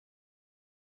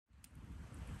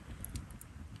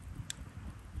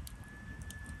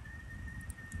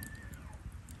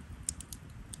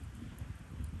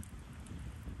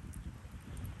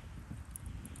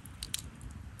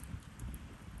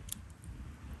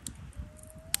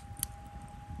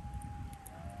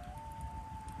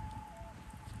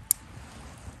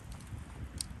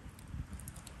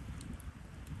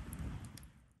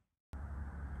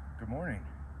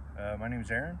My name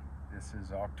is Aaron. This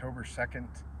is October 2nd,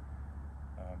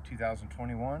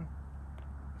 2021.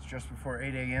 It's just before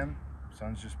 8 a.m.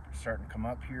 Sun's just starting to come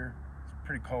up here. It's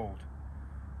pretty cold.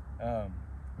 I'm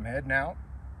heading out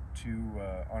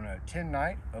on a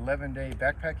 10-night, 11-day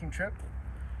backpacking trip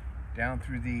down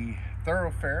through the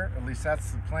Thorofare. At least that's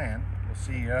the plan. We'll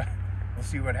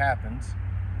see what happens.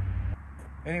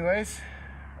 Anyways,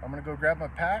 I'm gonna go grab my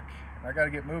pack. I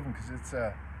gotta get moving because it's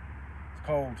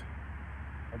cold.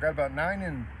 I've got about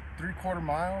 9 3/4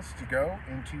 miles to go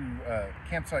into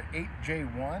campsite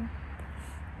 8J1,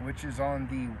 which is on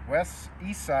the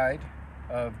east side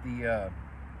of the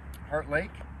Heart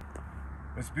Lake.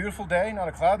 It's a beautiful day, not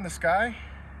a cloud in the sky,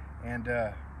 and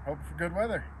hoping for good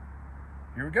weather.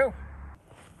 Here we go.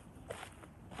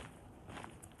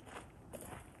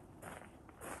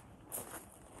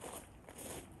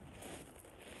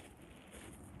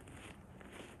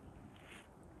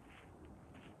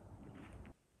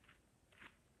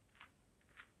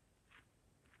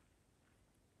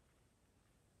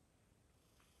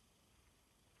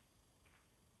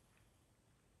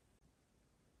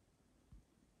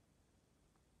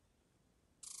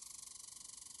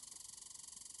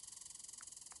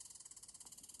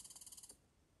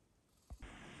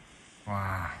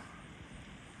 Wow.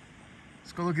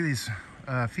 Let's go look at these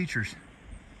features.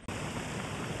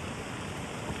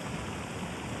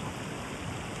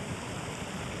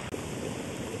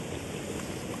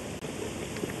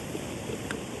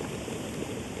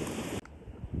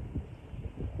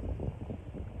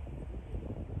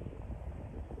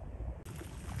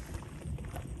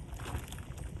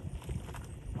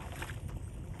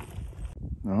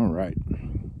 All right.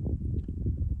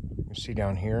 You see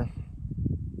down here,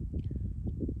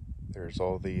 there's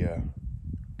all the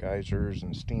geysers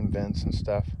and steam vents and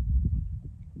stuff.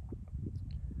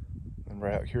 And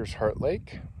right out here's Heart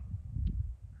Lake.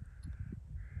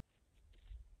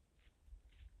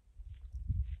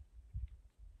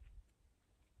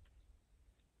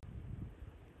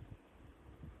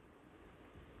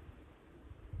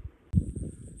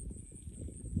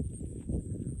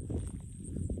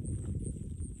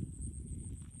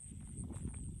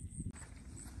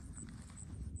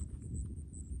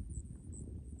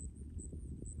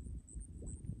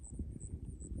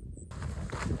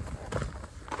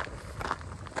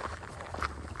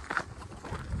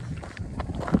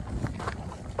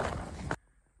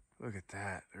 Look at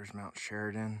that, there's Mount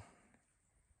Sheridan.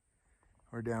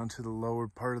 We're down to the lower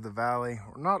part of the valley.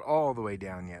 We're not all the way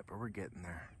down yet, but we're getting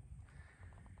there.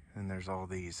 And there's all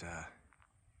these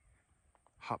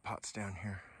hot pots down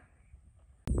here.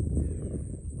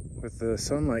 With the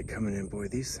sunlight coming in, boy,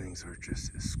 these things are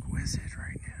just exquisite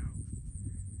right now.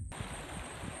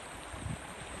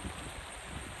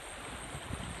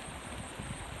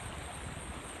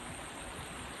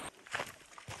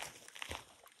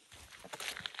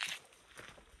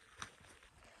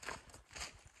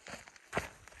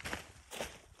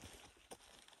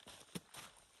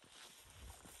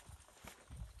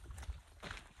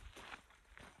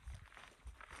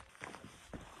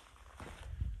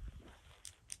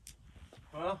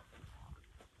 Well,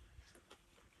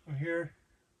 I'm here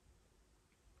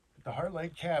at the Heart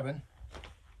Lake cabin.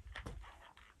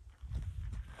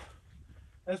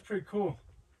 That's pretty cool.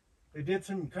 They did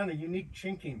some kind of unique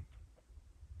chinking.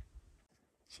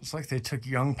 So it's like they took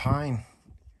young pine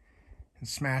and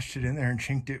smashed it in there and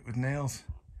chinked it with nails.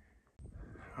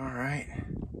 All right.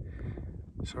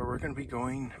 So we're going to be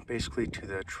going basically to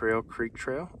the Trail Creek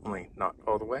Trail, only not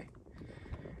all the way.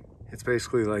 It's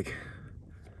basically like,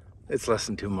 it's less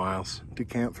than 2 miles to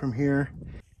camp from here.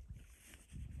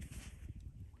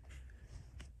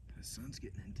 The sun's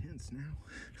getting intense now.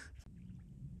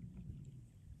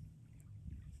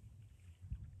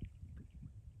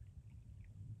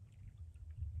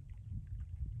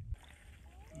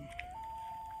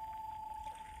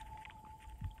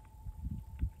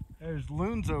 There's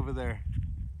loons over there.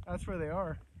 That's where they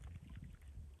are.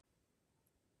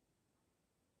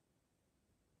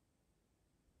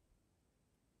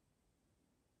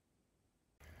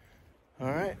 All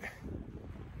right,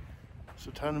 so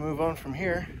time to move on from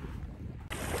here.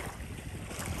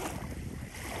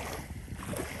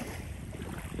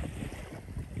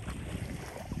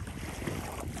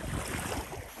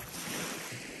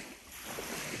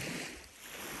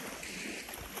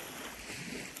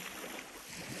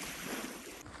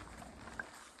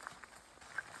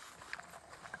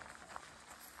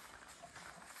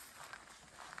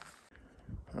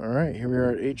 All right, here we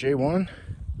are at 8J1,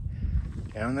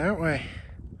 down that way.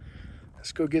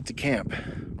 Let's go get to camp.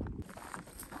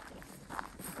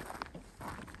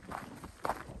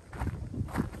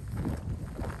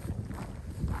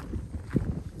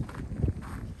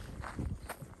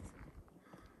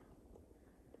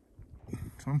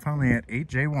 So I'm finally at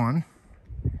 8J1.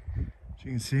 As you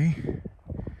can see,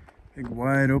 big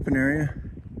wide open area.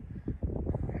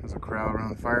 There's a crowd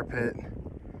around the fire pit.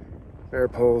 Bear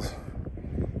poles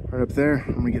right up there.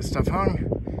 I'm gonna get stuff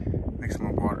hung, make some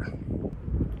more water.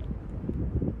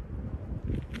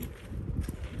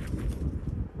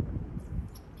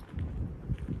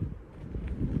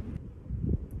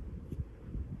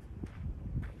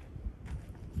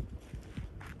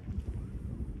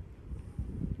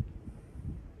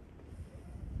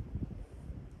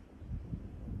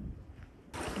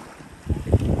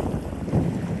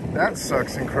 That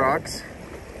sucks in Crocs.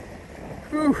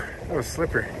 Whew, that was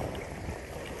slippery.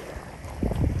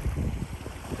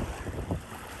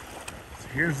 So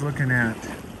here's looking at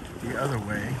the other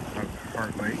way of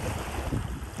Heart Lake.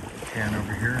 Can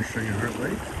over here and show you Heart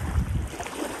Lake.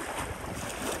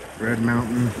 Red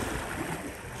Mountain,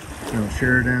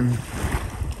 Sheridan.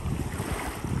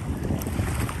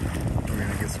 We're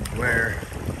gonna get some glare.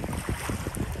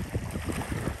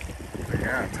 But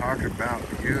yeah, talking about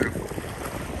beautiful.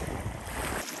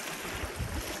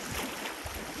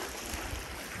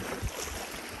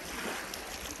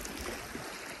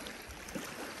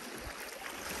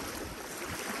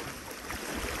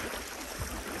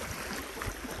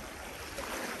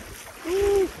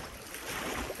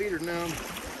 Feet are numb.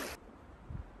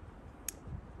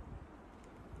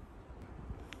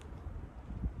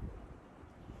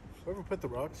 Whoever put the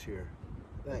rocks here,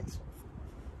 thanks.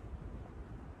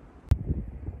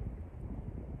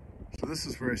 So this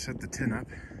is where I set the tent up.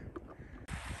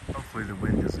 Hopefully the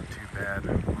wind isn't too bad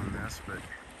on this, but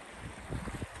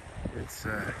it's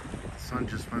the sun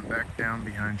just went back down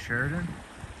behind Sheridan. You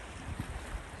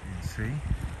can see. And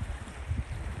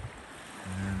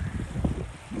then,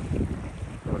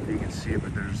 I don't know if you can see it,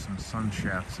 but there's some sun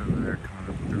shafts over there coming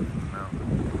up through from the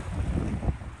mountain.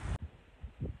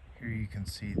 Here you can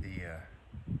see the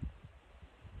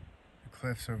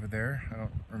cliffs over there. I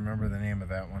don't remember the name of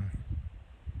that one.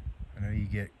 I know you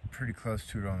get pretty close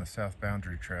to it on the South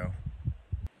Boundary Trail.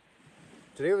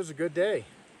 Today was a good day.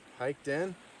 Hiked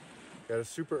in, got a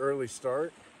super early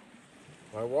start.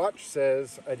 My watch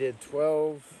says I did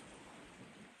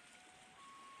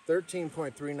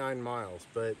 13.39 miles,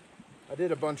 but I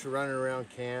did a bunch of running around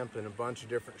camp and a bunch of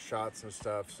different shots and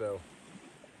stuff, so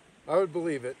I would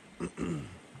believe it.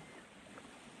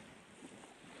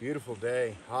 Beautiful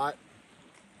day, hot.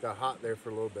 Got hot there for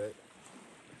a little bit,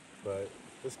 but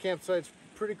this campsite's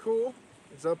pretty cool.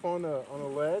 It's up on a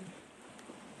lead.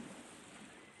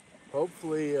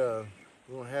 Hopefully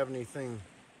we won't have anything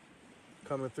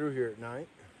coming through here at night,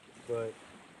 but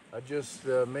I just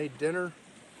made dinner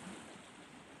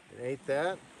and ate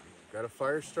that. Got a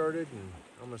fire started, and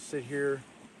I'm gonna sit here,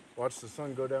 watch the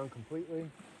sun go down completely,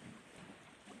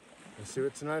 and see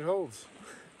what tonight holds.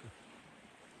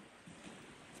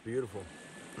 It's beautiful.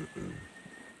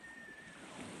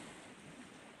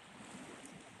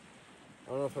 I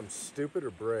don't know if I'm stupid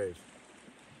or brave.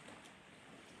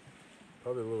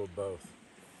 Probably a little of both.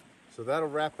 So that'll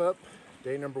wrap up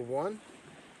day number 1,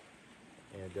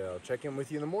 and I'll check in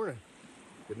with you in the morning.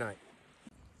 Good night.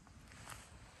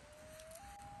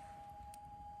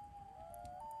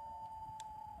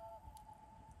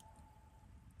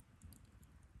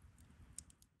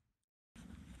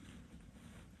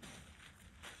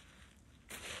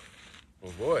 Oh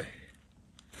boy,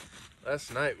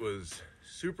 last night was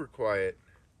super quiet,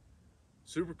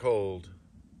 super cold,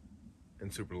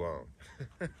 and super long.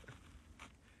 It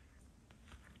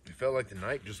felt like the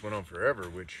night just went on forever,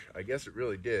 which I guess it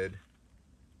really did.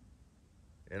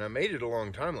 And I made it a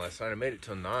long time last night. I made it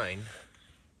till 9.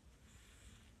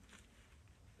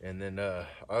 And then I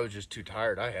was just too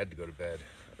tired. I had to go to bed.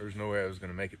 There was no way I was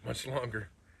going to make it much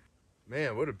longer.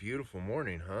 Man, what a beautiful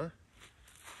morning, huh?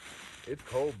 It's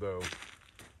cold though.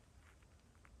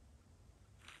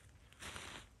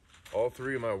 All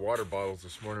 3 of my water bottles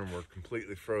this morning were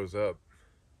completely froze up.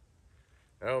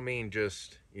 I don't mean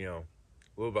just, a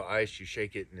little bit of ice, you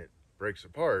shake it and it breaks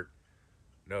apart.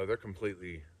 No, they're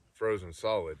completely frozen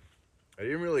solid. I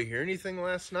didn't really hear anything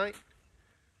last night.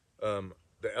 The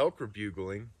elk were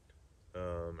bugling.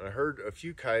 I heard a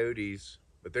few coyotes,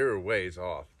 but they were ways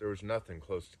off. There was nothing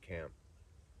close to camp.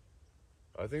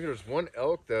 I think there was one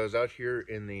elk that was out here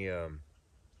in the,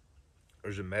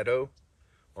 there's a meadow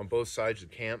on both sides of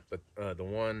the camp, but the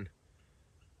one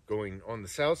going on the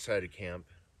south side of camp,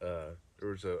 there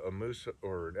was a moose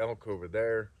or an elk over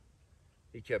there.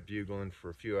 He kept bugling for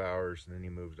a few hours and then he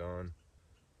moved on.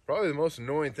 Probably the most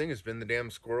annoying thing has been the damn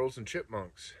squirrels and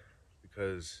chipmunks,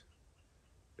 because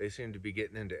they seem to be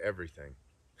getting into everything.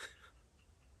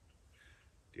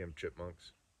 Damn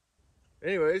chipmunks.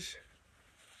 Anyways,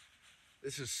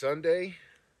 this is Sunday,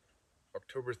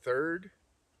 October 3rd.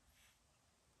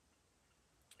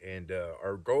 And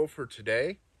our goal for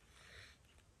today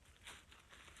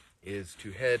is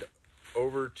to head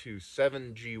over to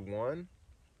 7G1,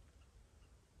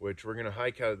 which we're going to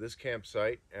hike out of this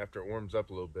campsite after it warms up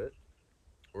a little bit.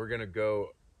 We're going to go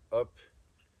up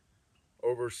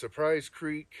over Surprise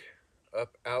Creek,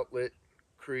 up Outlet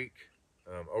Creek,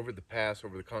 over the pass,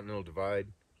 over the Continental Divide.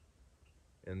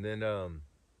 And then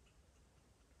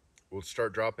we'll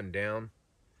start dropping down,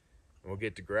 and we'll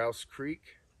get to Grouse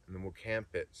Creek, and then we'll camp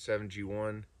at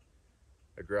 7G1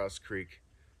 at Grouse Creek.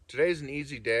 Today's an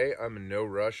easy day. I'm in no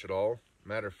rush at all.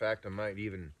 Matter of fact, I might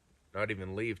not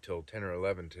even leave till 10 or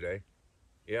 11 today.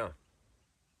 Yeah.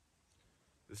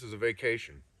 This is a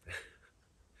vacation.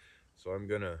 So I'm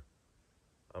gonna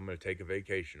take a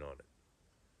vacation on it.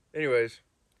 Anyways,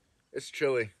 it's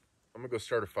chilly. I'm gonna go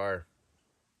start a fire.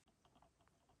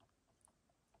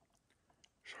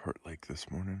 There's Heart Lake this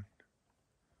morning.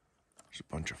 There's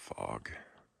a bunch of fog.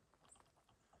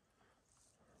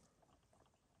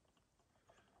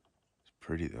 It's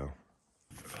pretty though.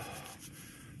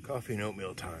 Coffee and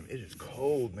oatmeal time. It is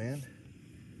cold, man.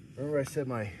 Remember I said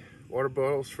my water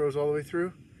bottles froze all the way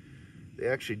through? They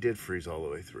actually did freeze all the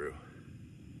way through.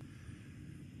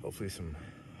 Hopefully some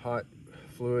hot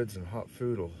fluids and hot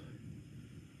food will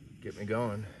get me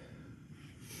going.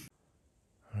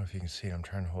 I don't know if you can see it. I'm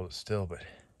trying to hold it still, but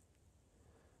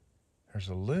there's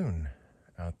a loon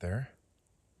out there.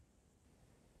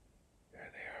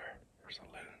 There they are. There's the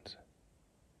loons.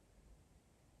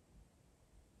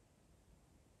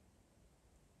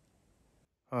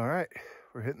 All right,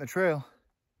 we're hitting the trail.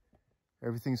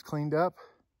 Everything's cleaned up,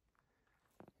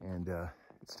 and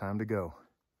it's time to go.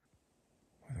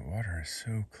 The water is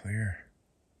so clear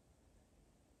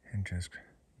and just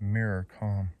mirror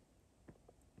calm.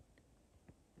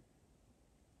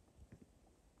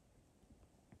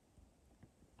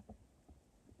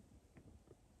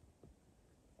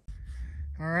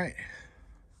 All right,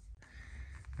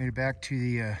 made it back to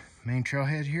the main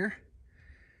trailhead here.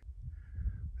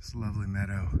 This lovely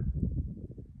meadow.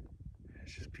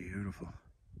 It's just beautiful.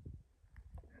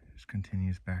 It just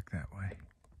continues back that way.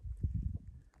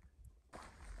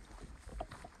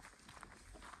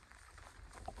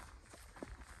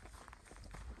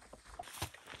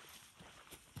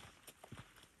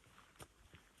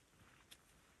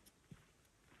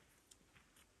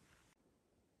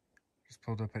 Just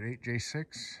pulled up at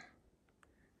 8J6.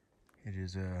 It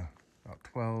is about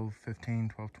 12:15,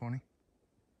 12:20. It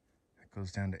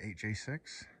goes down to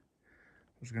 8J6.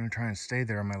 I was going to try and stay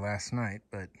there on my last night,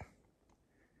 but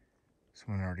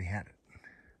someone already had it,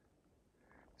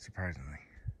 surprisingly.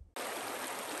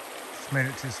 Just made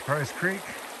it to Surprise Creek.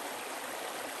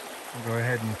 We'll go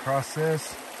ahead and cross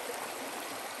this.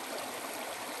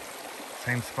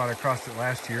 Same spot I crossed it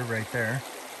last year, right there.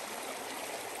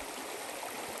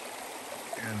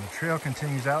 And the trail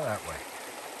continues out that way.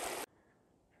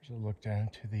 There's a look down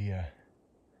to the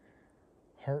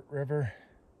Heart River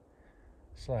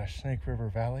 / Snake River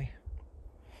Valley.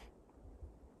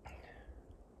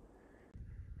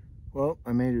 Well,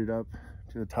 I made it up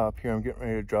to the top here. I'm getting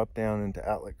ready to drop down into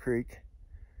Outlet Creek.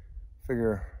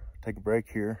 Figure take a break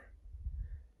here.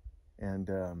 And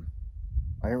I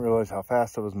didn't realize how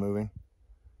fast I was moving.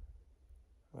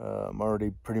 I'm already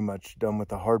pretty much done with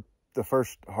the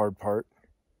first hard part,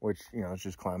 which, you know, is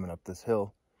just climbing up this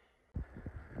hill.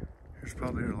 Here's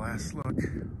probably our last look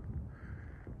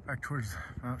back towards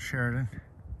Mount Sheridan.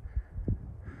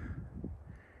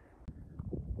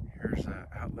 Here's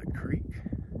Outlet Creek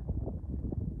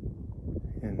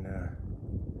in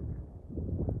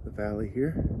the valley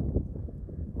here.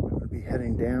 We'll be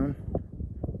heading down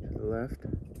to the left.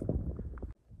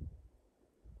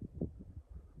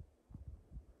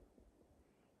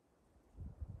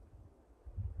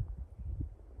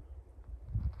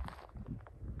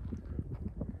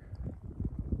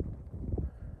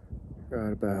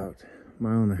 Got about a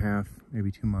mile and a half,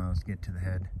 maybe 2 miles to get to the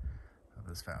head of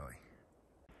this valley.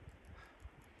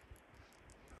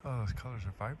 Oh, those colors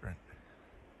are vibrant.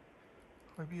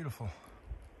 Quite beautiful.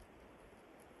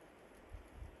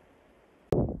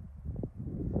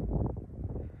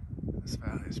 This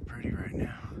valley is pretty right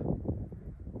now.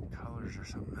 The colors are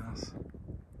something else.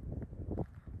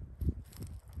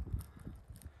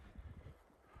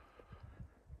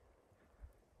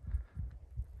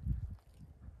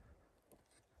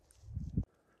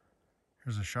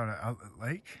 Here's a shot of Outlet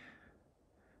Lake.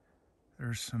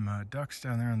 There's some ducks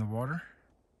down there in the water.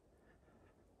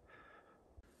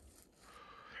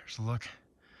 Here's a look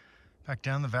back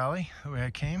down the valley the way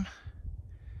I came.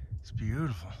 It's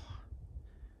beautiful.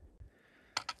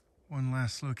 One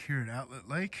last look here at Outlet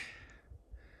Lake.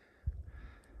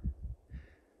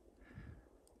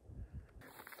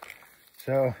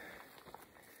 So,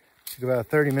 took about a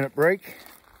 30-minute break,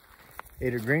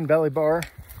 ate a green belly bar,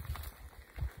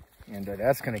 and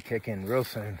that's gonna kick in real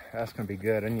soon. That's gonna be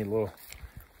good. I need a little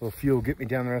fuel, get me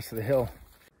down the rest of the hill.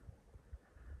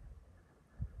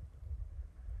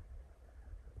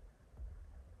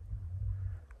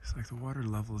 Looks like the water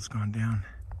level has gone down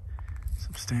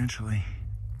substantially,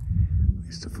 at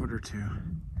least a foot or two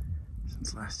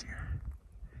since last year.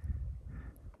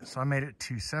 So I made it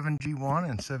to 7G1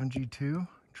 and 7G2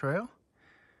 trail,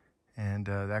 and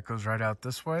that goes right out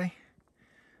this way.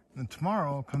 And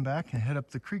tomorrow I'll come back and head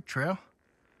up the creek trail,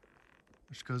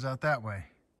 which goes out that way.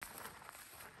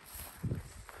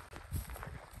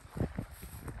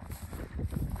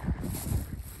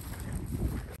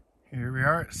 Here we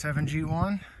are at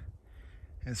 7G1.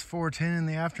 It's 4:10 in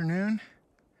the afternoon.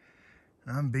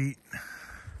 I'm beat.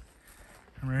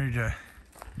 I'm ready to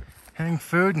hang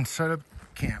food and set up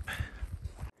camp.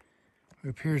 It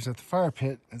appears that the fire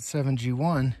pit at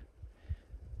 7G1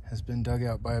 has been dug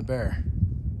out by a bear.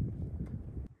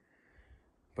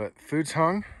 But food's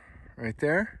hung right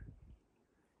there.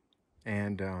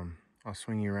 And I'll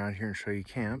swing you around here and show you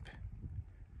camp.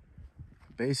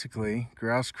 Basically,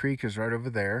 Grouse Creek is right over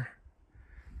there.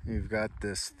 You've got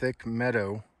this thick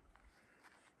meadow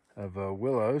of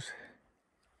willows.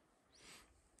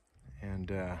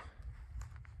 And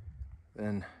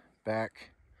then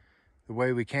back the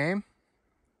way we came.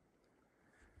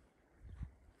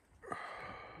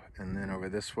 And then over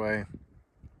this way,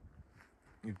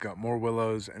 you've got more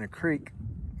willows and a creek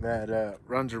that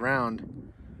runs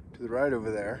around to the right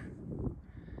over there.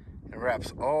 And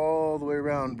wraps all the way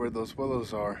around where those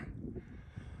willows are.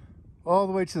 All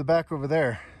the way to the back over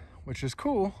there, which is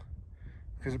cool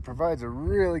because it provides a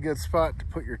really good spot to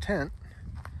put your tent,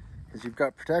 because you've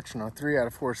got protection on 3 out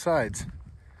of 4 sides.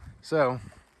 So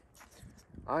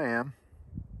I am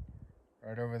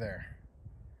right over there.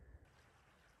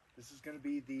 This is going to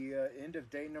be the end of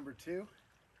day number 2.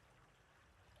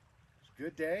 It's a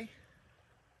good day.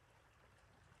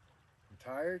 I'm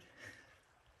tired.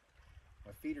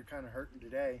 My feet are kind of hurting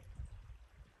today.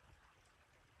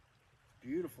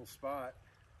 Beautiful spot.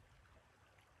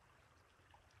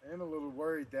 I am a little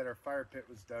worried that our fire pit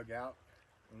was dug out.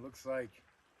 It looks like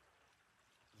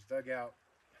it was dug out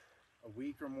a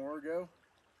week or more ago.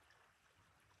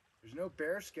 There's no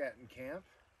bear scat in camp.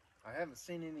 I haven't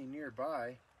seen any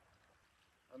nearby.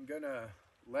 I'm gonna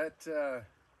let the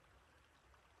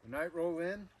night roll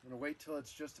in. I'm gonna wait till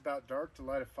it's just about dark to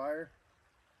light a fire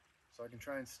so I can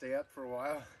try and stay up for a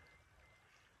while.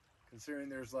 Considering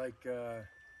there's like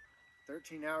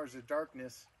 13 hours of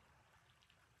darkness.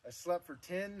 I slept for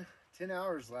 10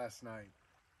 hours last night.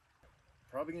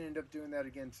 Probably gonna end up doing that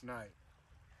again tonight.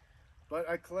 But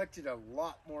I collected a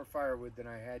lot more firewood than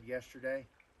I had yesterday.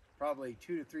 Probably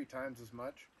 2 to 3 times as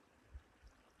much.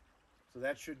 So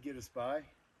that should get us by.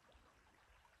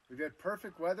 We've had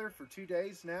perfect weather for 2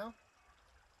 days now.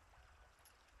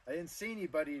 I didn't see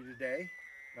anybody today.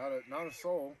 Not a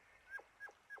soul.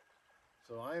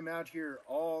 So I am out here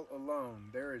all alone.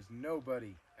 There is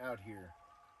nobody out here,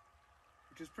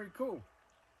 which is pretty cool.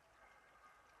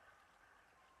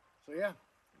 So yeah,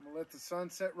 I'm gonna let the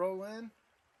sunset roll in,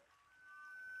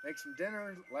 make some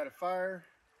dinner, light a fire,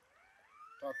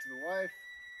 talk to the wife,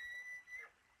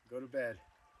 go to bed.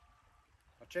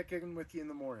 I'll check in with you in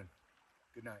the morning.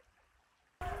 Good night.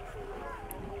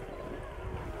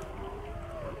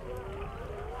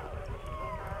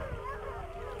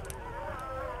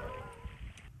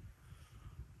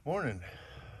 Morning.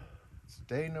 It's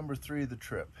day number 3 of the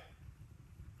trip.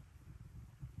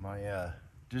 My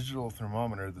digital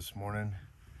thermometer this morning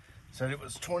said it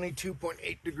was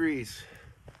 22.8 degrees.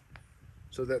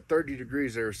 So that 30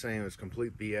 degrees they were saying was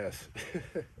complete BS.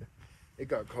 It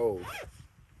got cold.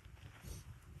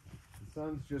 The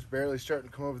sun's just barely starting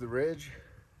to come over the ridge.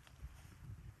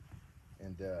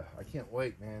 And I can't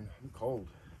wait, man. I'm cold.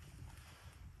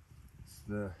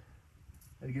 I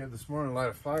had to get up this morning and light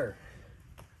a fire,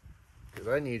 because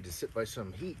I needed to sit by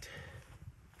some heat.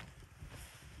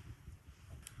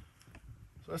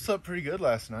 So I slept pretty good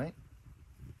last night.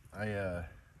 I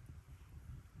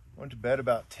went to bed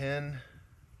about 10,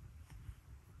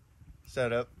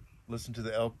 sat up, listened to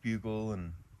the elk bugle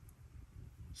and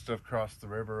stuff across the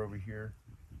river over here.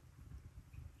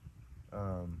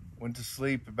 Went to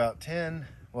sleep about 10.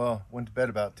 Well, went to bed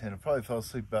about 10. I probably fell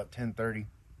asleep about 10:30.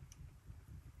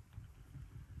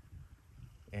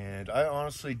 And I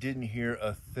honestly didn't hear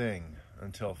a thing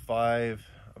until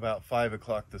about 5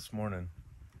 o'clock this morning.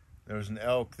 There was an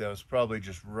elk that was probably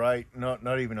just right,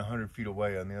 not even 100 feet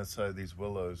away on the other side of these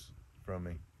willows from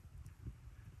me.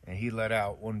 And he let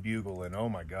out one bugle, and oh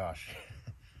my gosh,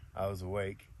 I was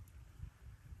awake.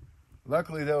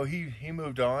 Luckily though, he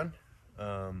moved on.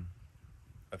 I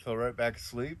fell right back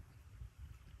asleep.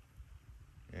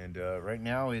 And right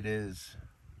now it is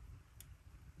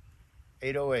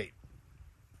 8:08.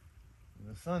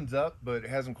 The sun's up, but it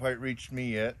hasn't quite reached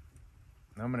me yet.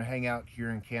 I'm gonna hang out here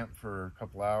in camp for a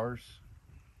couple hours,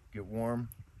 get warm.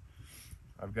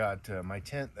 I've got my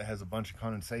tent that has a bunch of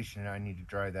condensation and I need to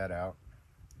dry that out.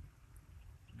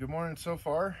 Good morning so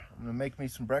far. I'm gonna make me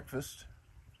some breakfast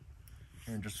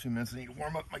here in just a few minutes. I need to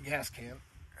warm up my gas can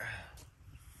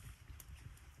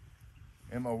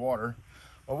and my water.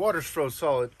 My water's froze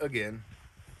solid again,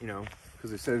 you know,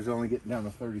 because they said it's only getting down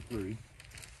to 33.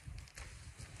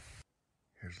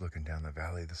 Here's looking down the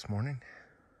valley this morning.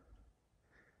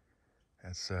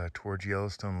 That's towards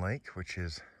Yellowstone Lake, which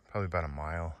is probably about a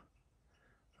mile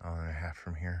and a half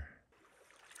from here.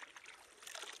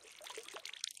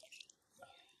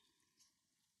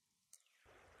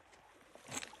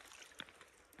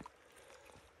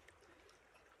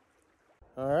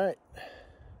 All right,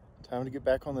 time to get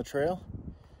back on the trail.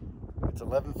 It's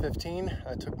 11:15.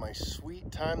 I took my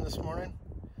sweet time this morning.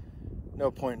 No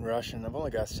point in rushing. I've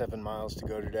only got 7 miles to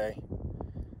go today.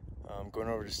 I'm going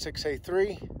over to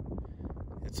 6A3.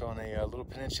 It's on a little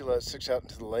peninsula that sticks out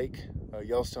into the lake,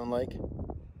 Yellowstone Lake.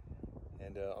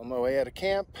 And on my way out of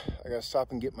camp, I gotta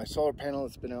stop and get my solar panel.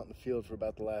 It's been out in the field for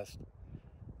about the last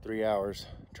 3 hours,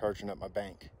 charging up my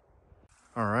bank.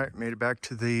 All right, made it back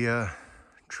to the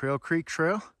Trail Creek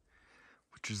Trail,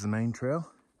 which is the main trail.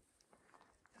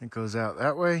 It goes out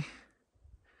that way.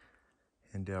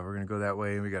 And we're gonna go that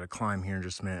way, and we gotta climb here in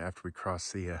just a minute after we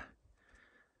cross the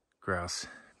Grouse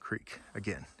Creek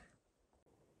again.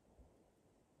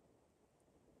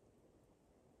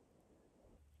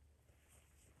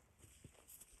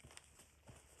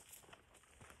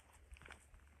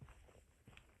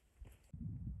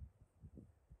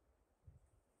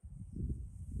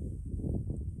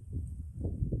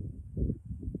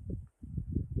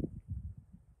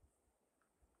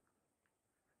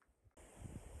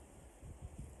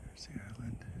 There's the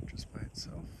island just by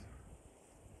itself,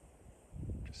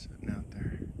 just sitting out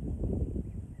there.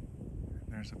 And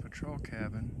there's a patrol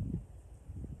cabin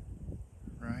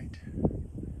right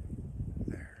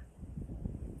there.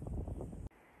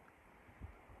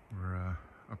 We're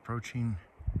approaching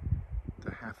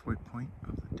the halfway point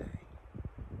of the day.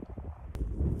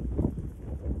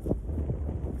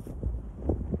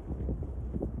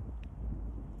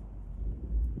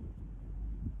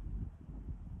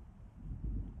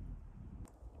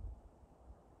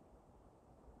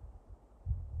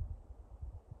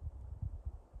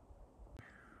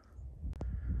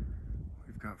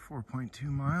 We've got 4.2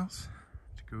 miles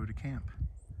to go to camp.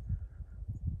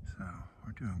 So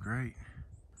we're doing great.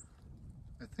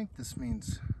 I think this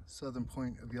means southern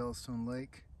point of Yellowstone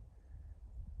Lake.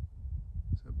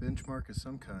 So a benchmark of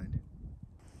some kind.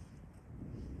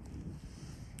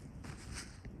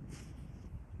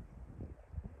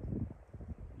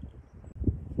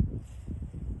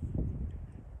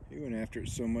 He went after it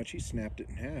so much he snapped it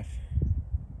in half.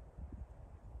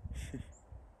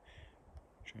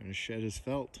 Trying to shed his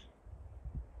felt.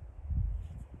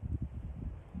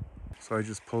 So I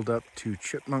just pulled up to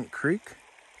Chipmunk Creek,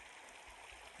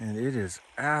 and it is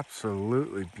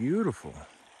absolutely beautiful.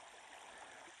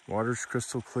 Water's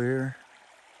crystal clear.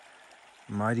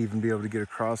 Might even be able to get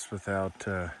across without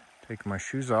taking my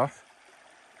shoes off.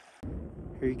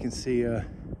 Here you can see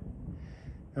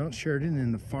Mount Sheridan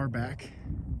in the far back.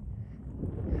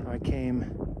 I came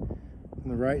from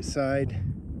the right side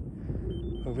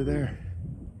over there.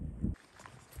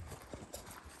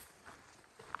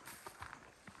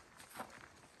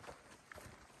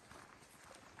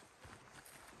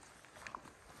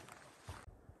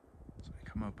 So I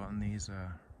come up on these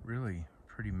really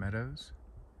pretty meadows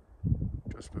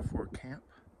just before camp.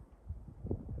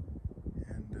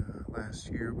 And last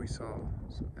year we saw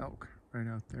some elk right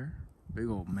out there. Big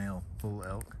old male bull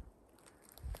elk.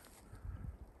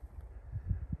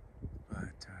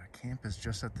 But camp is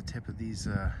just at the tip of these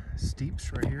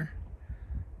steeps right here.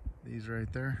 These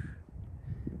right there.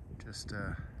 Just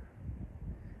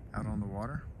out on the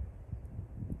water.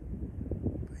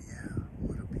 But yeah,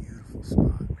 what a beautiful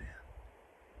spot, man.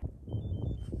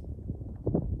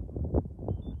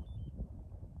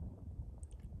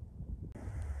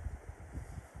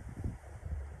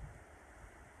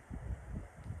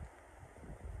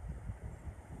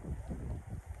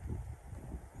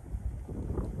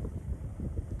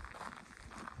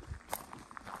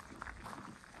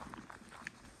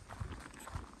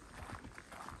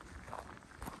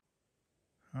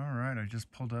 All right, I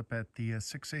just pulled up at the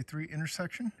 6A3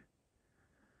 intersection.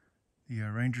 The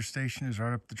ranger station is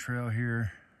right up the trail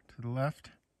here to the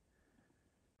left.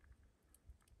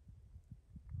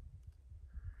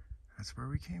 That's where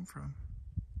we came from.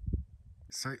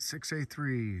 Site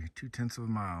 6A3, 0.2 of a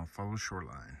mile, follow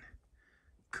shoreline.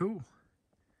 Cool.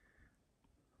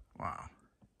 Wow.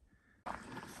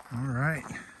 All right.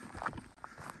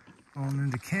 On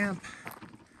into camp.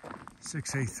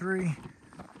 6A3.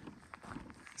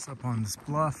 It's up on this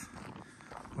bluff,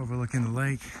 overlooking the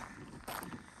lake.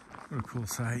 What a cool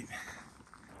sight.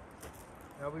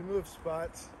 Now we moved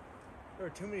spots. There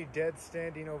were too many dead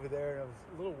standing over there, and I was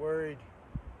a little worried,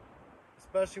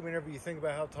 especially whenever you think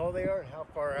about how tall they are and how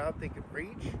far out they could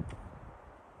reach.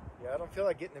 Yeah, I don't feel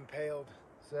like getting impaled,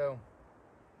 so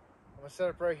I'm gonna set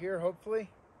up right here, hopefully.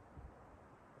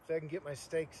 If I can get my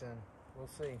stakes in, we'll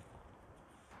see.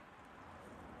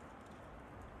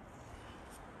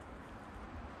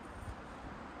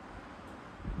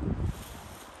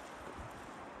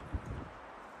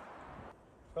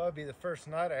 Probably be the first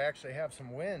night I actually have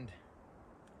some wind.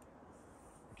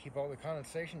 Keep all the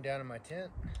condensation down in my tent.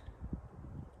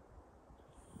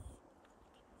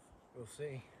 We'll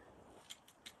see.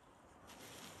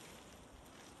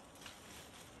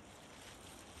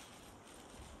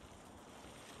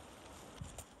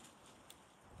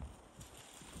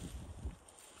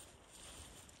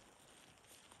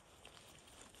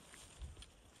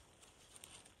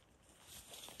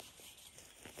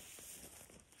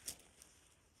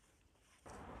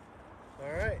 All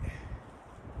right,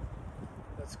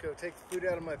 let's go take the food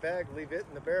out of my bag, leave it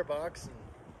in the bear box, and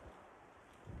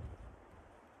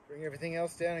bring everything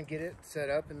else down and get it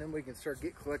set up, and then we can start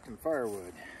collecting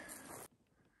firewood.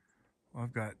 Well,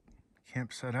 I've got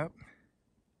camp set up,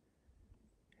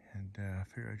 and I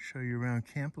figured I'd show you around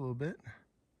camp a little bit.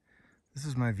 This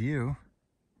is my view.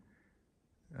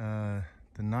 The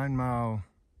 9-mile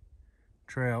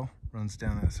trail runs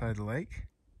down that side of the lake.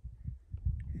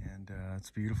 And it's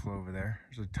beautiful over there.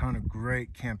 There's a ton of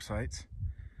great campsites.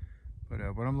 But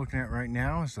what I'm looking at right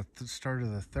now is the start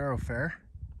of the Thorofare.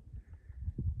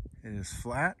 It is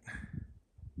flat,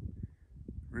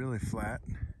 really flat.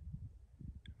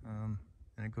 And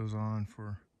it goes on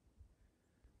for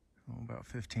about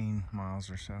 15 miles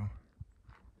or so.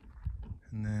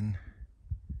 And then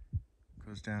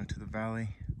goes down to the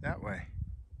valley that way.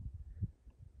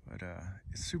 But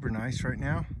it's super nice right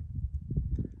now.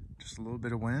 Just a little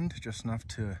bit of wind, just enough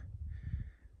to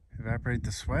evaporate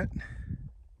the sweat.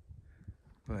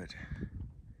 But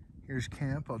here's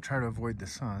camp. I'll try to avoid the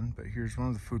sun, but here's one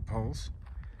of the food poles.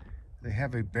 They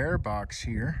have a bear box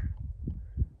here,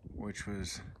 which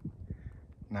was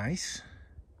nice.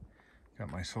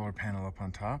 Got my solar panel up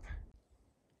on top.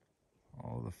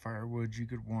 All the firewood you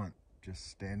could want just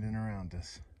standing around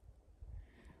us.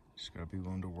 Just gotta be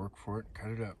willing to work for it, cut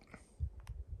it up.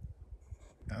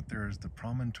 Out there is the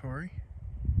promontory.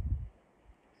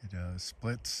 It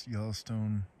splits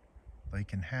Yellowstone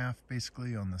Lake in half,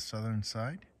 basically, on the southern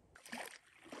side.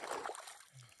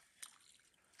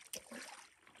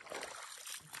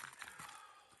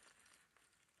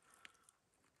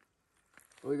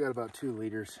 We got about 2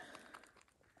 liters.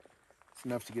 It's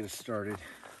enough to get us started.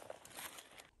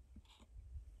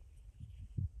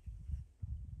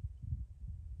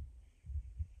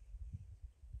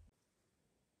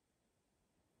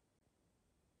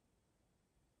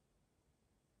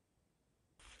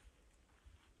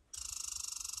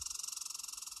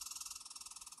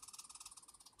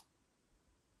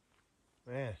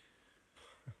 Man,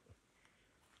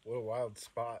 what a wild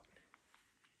spot.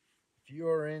 If you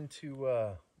are into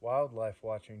wildlife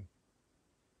watching,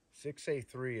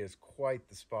 6A3 is quite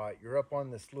the spot. You're up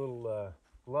on this little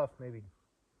bluff, maybe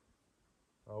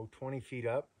 20 feet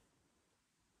up.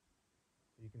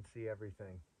 You can see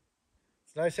everything.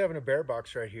 It's nice having a bear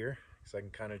box right here, because I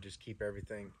can kind of just keep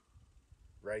everything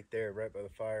right there, right by the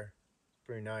fire. It's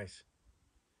pretty nice.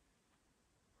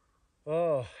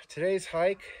 Oh, today's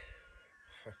hike,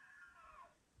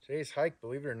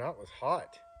 believe it or not, was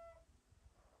hot.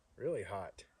 Really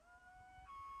hot.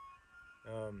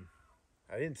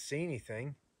 I didn't see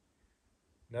anything.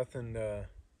 Nothing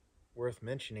worth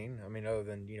mentioning. I mean, other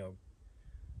than,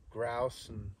 grouse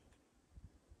and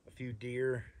a few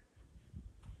deer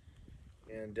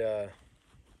and a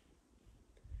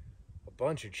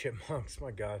bunch of chipmunks.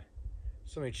 My God,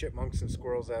 so many chipmunks and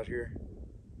squirrels out here.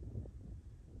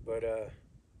 But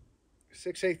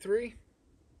 6A3,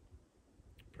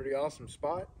 pretty awesome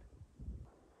spot.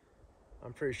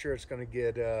 I'm pretty sure it's going to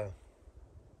get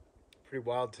pretty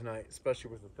wild tonight,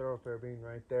 especially with the Thorofare being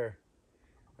right there.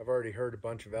 I've already heard a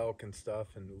bunch of elk and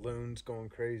stuff, and loons going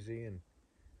crazy, and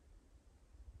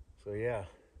so yeah,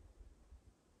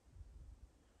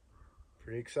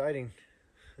 pretty exciting.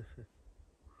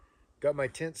 Got my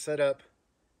tent set up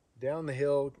down the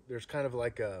hill. There's kind of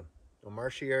like a a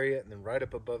marshy area, and then right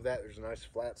up above that there's a nice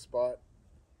flat spot.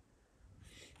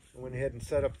 I went ahead and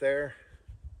set up there.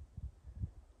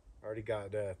 Already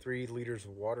got 3 liters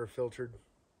of water filtered.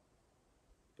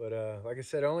 But like I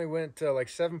said, I only went like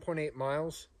 7.8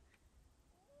 miles.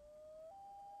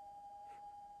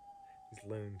 These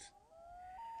loons.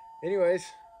 Anyways,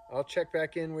 I'll check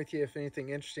back in with you if anything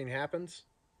interesting happens.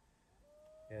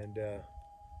 And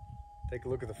take a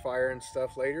look at the fire and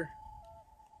stuff later.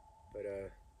 But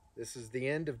this is the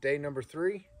end of day number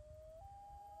 3.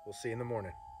 We'll see you in the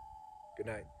morning. Good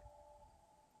night.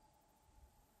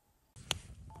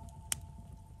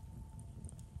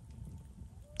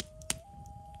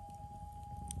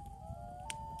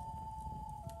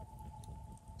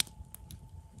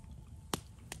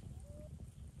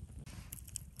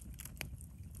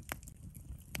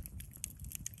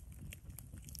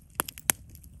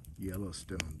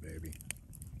 Yellowstone, baby.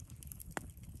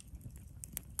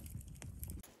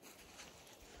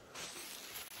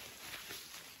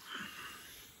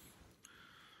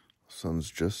 Sun's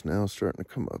just now starting to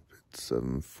come up. It's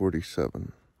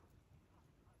 7:47.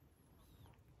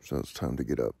 So it's time to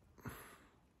get up.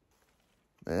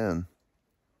 Man,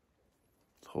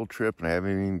 this whole trip and I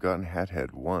haven't even gotten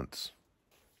hat once.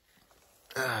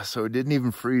 So it didn't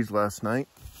even freeze last night.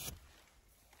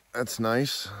 That's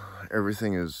nice.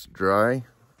 Everything is dry.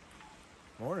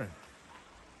 Morning.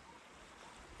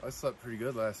 I slept pretty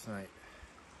good last night.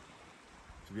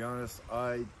 To be honest,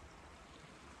 I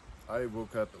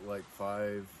woke up at like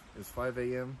 5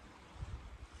 a.m.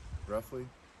 roughly.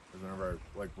 Because whenever I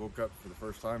like woke up for the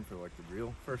first time, for like the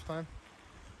real first time.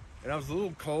 And I was a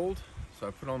little cold, so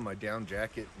I put on my down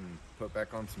jacket and put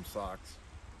back on some socks.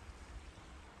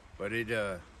 But it,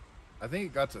 I think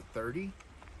it got to 30.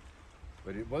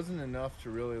 But it wasn't enough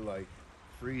to really like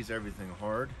freeze everything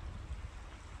hard.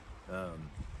 It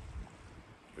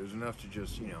was enough to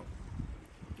just, you know,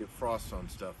 get frost on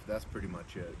stuff. That's pretty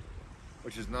much it.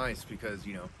 Which is nice because,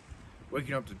 you know,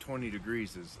 waking up to 20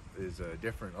 degrees is a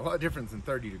lot different than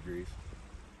 30 degrees.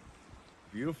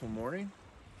 Beautiful morning.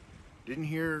 Didn't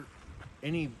hear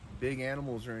any big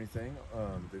animals or anything.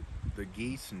 The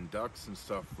geese and ducks and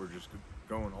stuff were just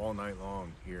going all night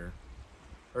long here.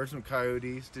 Heard some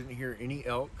coyotes, didn't hear any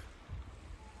elk.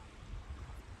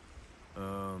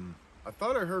 I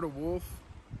thought I heard a wolf.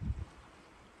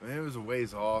 I mean, it was a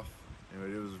ways off. You know,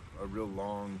 it was a real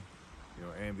long, you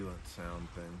know, ambulance sound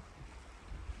thing.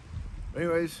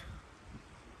 Anyways,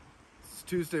 it's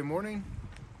Tuesday morning.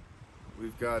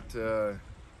 We've got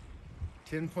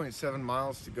 10.7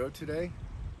 miles to go today.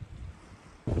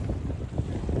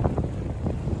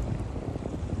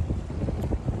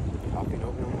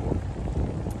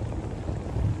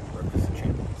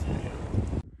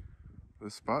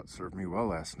 This spot served me well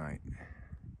last night.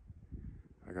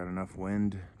 I got enough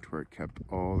wind to where it kept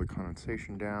all the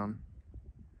condensation down,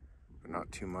 but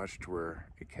not too much to where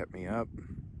it kept me up.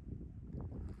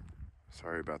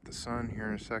 Sorry about the sun here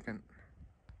in a second.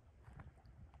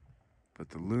 But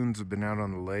the loons have been out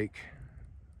on the lake,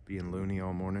 being loony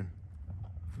all morning.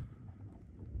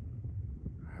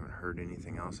 I haven't heard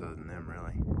anything else other than them,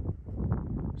 really.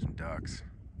 Some ducks.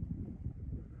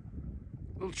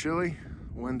 A little chilly,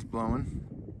 wind's blowing.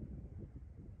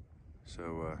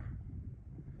 So,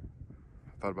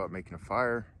 I thought about making a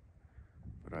fire,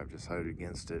 but I've decided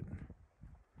against it.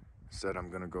 Instead, I'm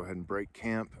gonna go ahead and break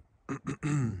camp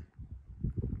and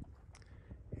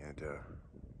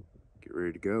get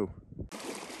ready to go.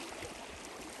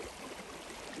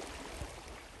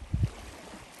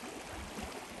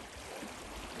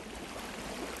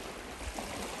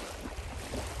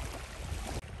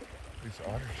 These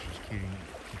otters just keep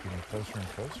getting closer and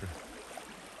closer.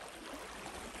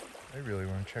 They really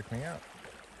want to check me out.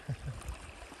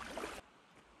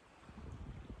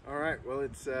 All right, well,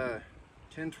 it's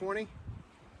 10:20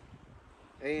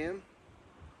 a.m.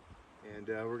 and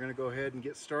we're gonna go ahead and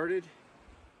get started.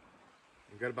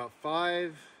 We've got about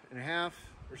 5.5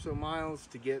 or so miles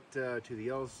to get to the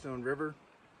Yellowstone River.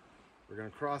 We're gonna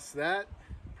cross that,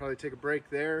 probably take a break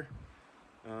there.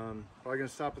 Probably gonna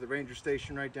stop at the ranger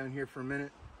station right down here for a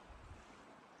minute.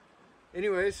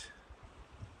 Anyways,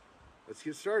 let's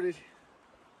get started.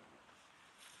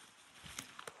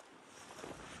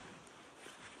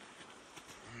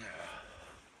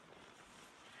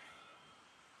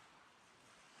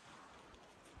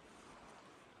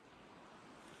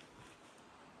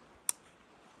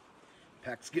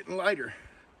 Pack's getting lighter.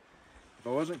 If I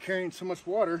wasn't carrying so much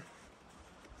water,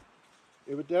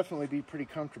 it would definitely be pretty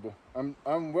comfortable.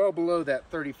 I'm well below that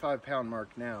 35-pound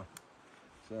mark now.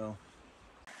 So,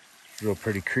 real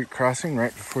pretty creek crossing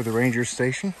right before the ranger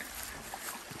station.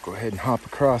 We'll go ahead and hop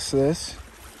across this.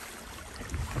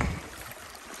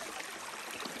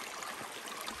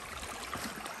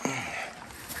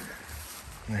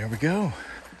 And there we go.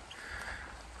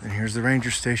 And here's the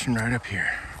ranger station right up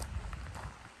here.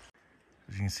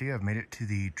 As you can see, I've made it to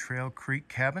the Trail Creek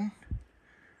cabin.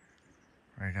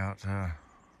 Right out on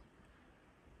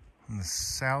the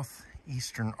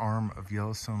southeastern arm of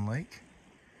Yellowstone Lake.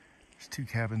 There's 2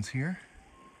 cabins here.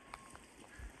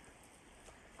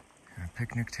 And a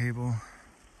picnic table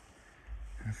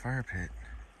and a fire pit.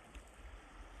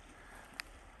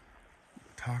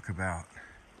 Talk about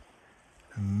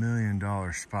 $1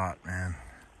 million spot, man.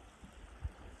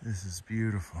 This is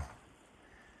beautiful.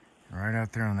 Right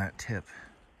out there on that tip.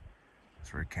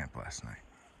 That's where I camped last night.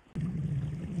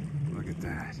 Look at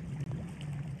that.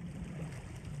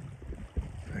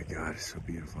 My God, it's so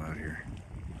beautiful out here.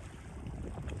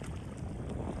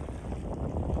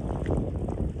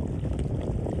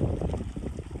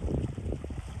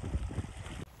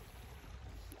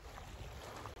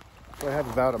 So I have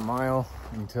about a mile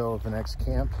until the next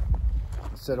camp.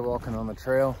 Instead of walking on the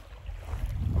trail,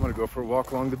 I'm gonna go for a walk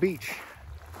along the beach.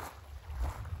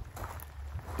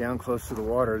 Down close to the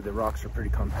water, the rocks are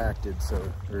pretty compacted, so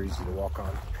they're easy to walk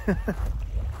on.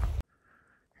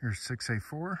 Here's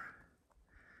 6A4.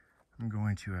 I'm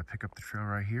going to pick up the trail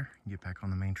right here and get back on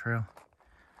the main trail.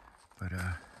 But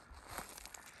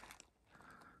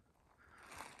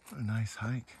what a nice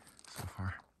hike so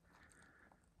far.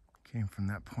 Came from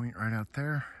that point right out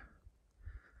there.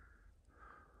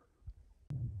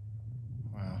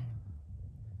 Wow.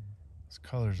 Those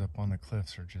colors up on the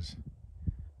cliffs are just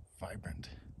vibrant.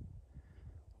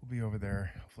 We'll be over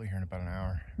there hopefully here in about an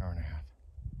hour, hour and a half.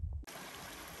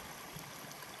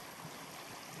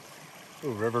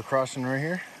 Little river crossing right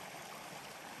here.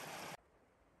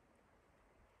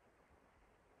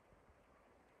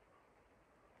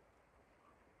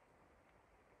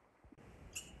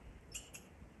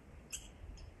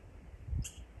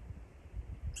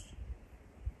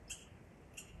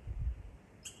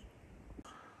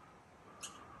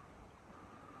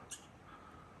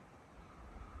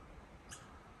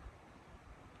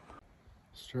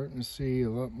 Starting to see a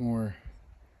lot more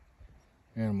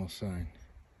animal sign.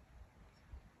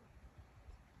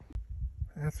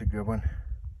 That's a good one.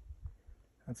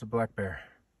 That's a black bear.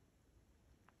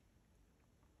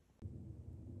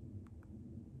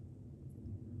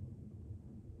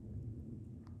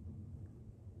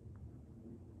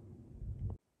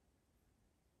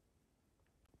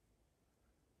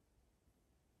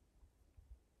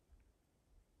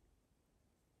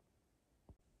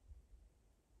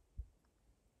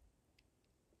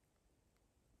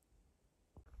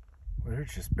 Well,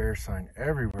 there's just bear sign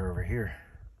everywhere over here.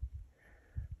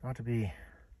 Not to be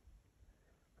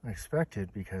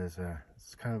unexpected because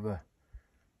it's kind of a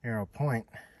narrow point.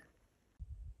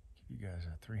 Give you guys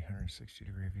a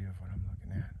 360-degree view of what I'm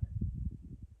looking at.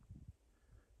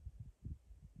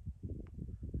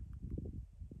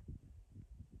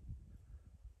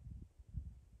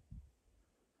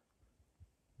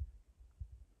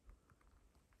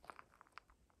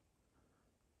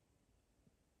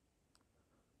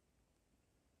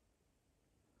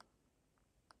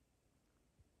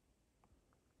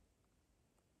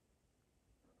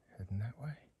 Heading that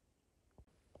way.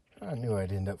 I knew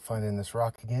I'd end up finding this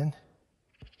rock again.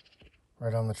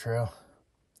 Right on the trail.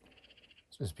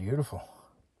 It's just beautiful.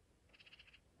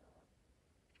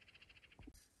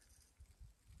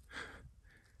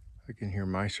 I can hear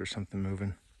mice or something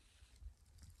moving.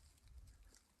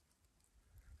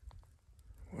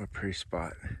 What a pretty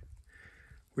spot.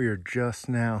 We are just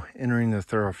now entering the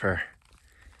thoroughfare.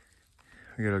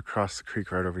 We gotta cross the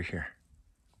creek right over here.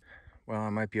 Well, I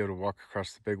might be able to walk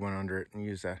across the big one under it and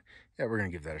use that. Yeah, we're gonna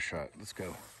give that a shot. Let's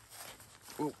go.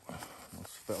 Oh,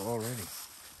 almost fell already.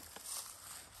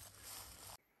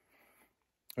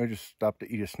 I just stopped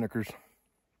to eat a Snickers.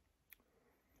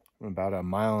 I'm about 1.5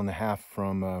 miles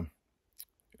from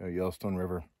Yellowstone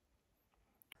River.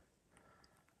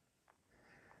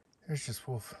 There's just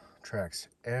wolf tracks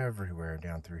everywhere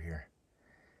down through here.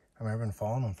 I mean, I've been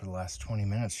following them for the last 20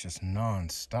 minutes, just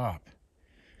non-stop.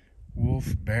 Wolf,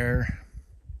 bear,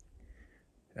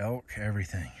 elk,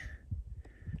 everything.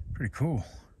 Pretty cool.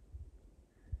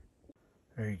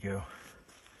 There you go.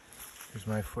 Here's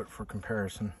my foot for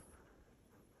comparison.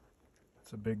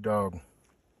 It's a big dog.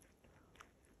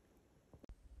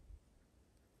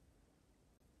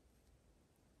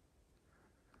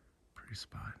 Pretty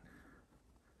spot.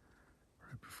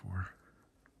 Right before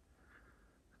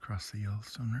across the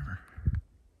Yellowstone River.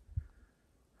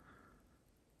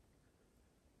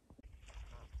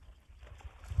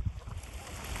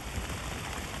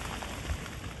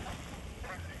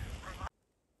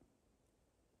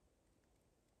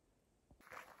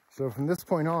 So from this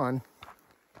point on,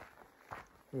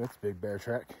 that's a big bear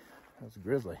track. That's a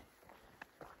grizzly.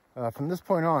 From this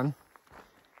point on,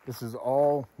 this is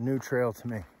all new trail to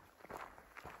me.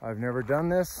 I've never done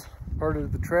this part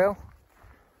of the trail.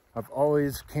 I've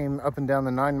always came up and down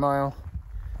the 9 mile.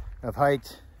 I've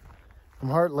hiked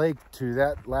from Heart Lake to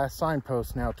that last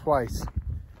signpost now twice.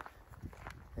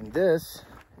 And this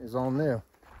is all new.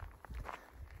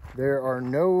 There are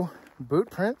no boot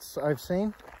prints I've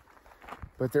seen,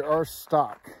 but there are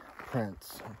stock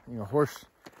prints, you know,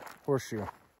 horseshoe.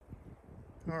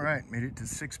 All right, made it to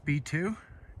 6B2,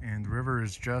 and the river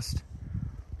is just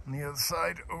on the other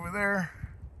side over there.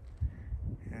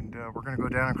 And we're gonna go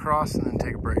down across and then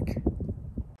take a break.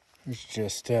 There's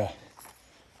just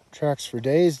tracks for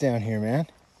days down here, man.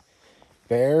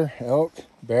 Bear, elk,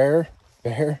 bear,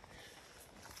 bear.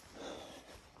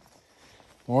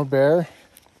 More bear.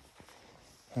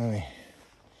 I mean,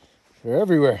 they're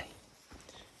everywhere.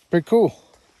 Pretty cool.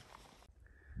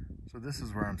 So this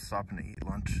is where I'm stopping to eat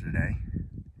lunch today.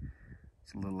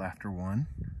 It's a little after 1.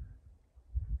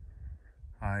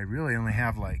 I really only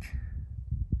have like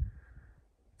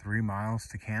 3 miles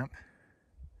to camp.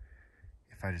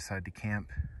 If I decide to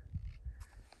camp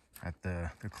at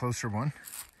the closer one.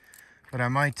 But I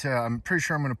might, I'm pretty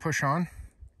sure I'm gonna push on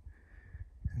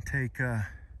and take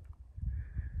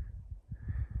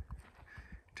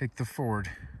the Ford.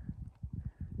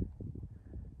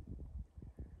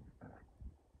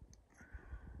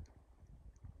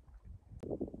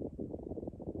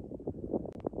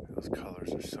 Those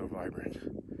colors are so vibrant.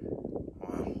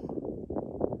 Wow.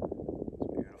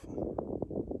 It's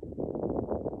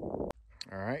beautiful.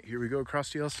 All right, here we go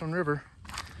across the Yellowstone River.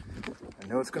 I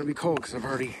know it's gonna be cold because I've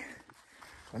already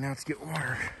went out to get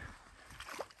water.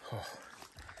 Oh.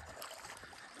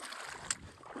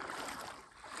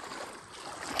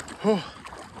 Oh,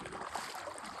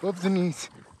 love the knees.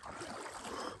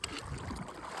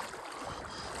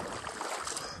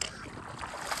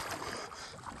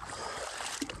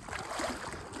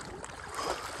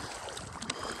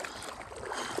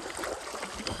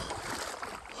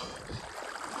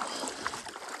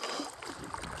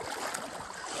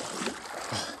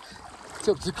 It's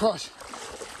up to the crotch.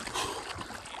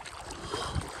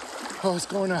 Oh, it's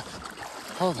going up.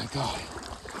 Oh my God.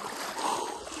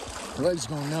 My leg's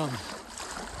going numb.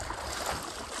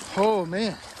 Oh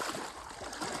man.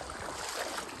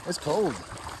 It's cold.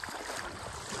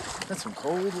 That's some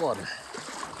cold water.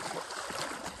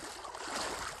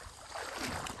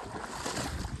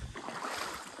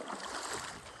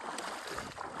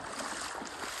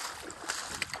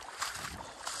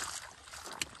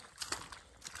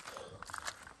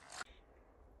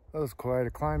 That was quite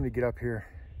a climb to get up here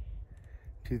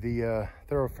to the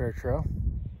Thorofare trail,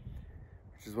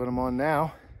 which is what I'm on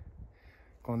now,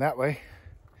 going that way,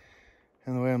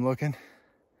 and the way I'm looking.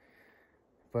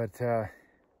 But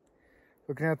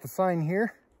looking at the sign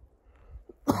here,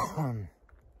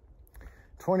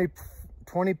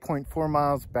 20.4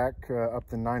 miles back up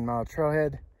the 9 mile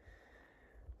trailhead.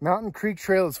 Mountain Creek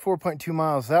Trail is 4.2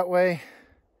 miles that way.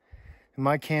 And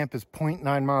my camp is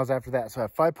 0.9 miles after that. So I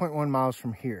have 5.1 miles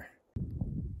from here.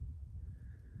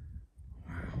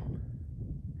 Wow.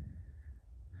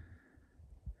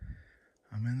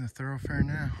 I'm in the Thorofare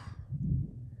now.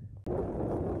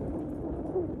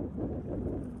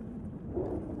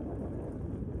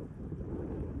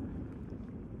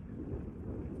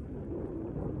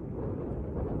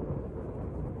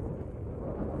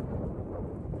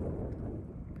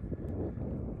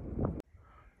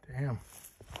 Damn.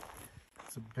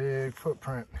 It's a big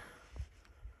footprint.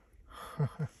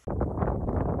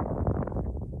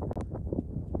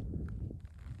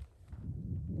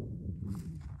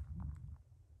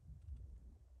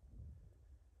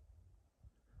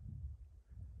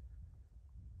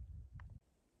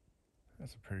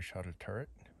 That's a pretty shot of Turret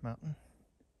Mountain.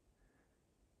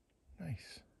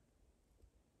 Nice.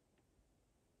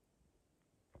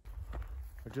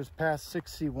 We're just past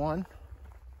 6C1.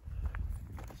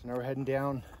 So now we're heading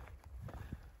down.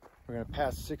 We're gonna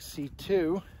pass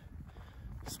 6C2.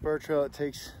 The spur trail, it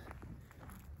takes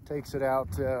it out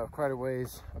quite a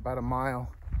ways, about a mile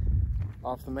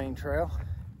off the main trail.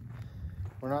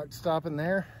 We're not stopping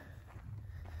there.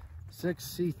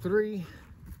 6C3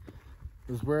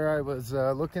 is where I was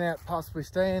looking at possibly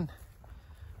staying,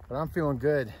 but I'm feeling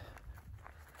good.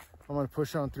 I'm gonna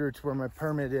push on through to where my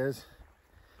permit is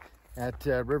at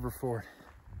River Ford.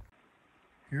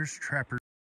 Here's Trapper.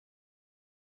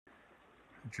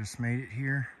 I just made it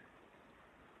here.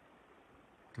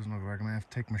 Doesn't look like I'm gonna have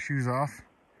to take my shoes off,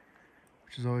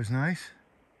 which is always nice.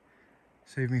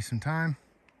 Save me some time.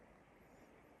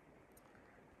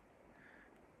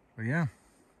 But yeah,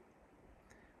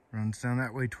 runs down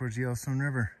that way towards the Yellowstone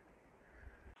River.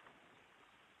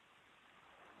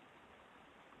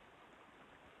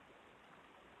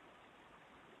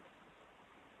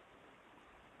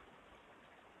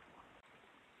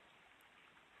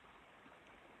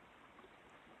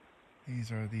 These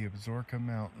are the Absaroka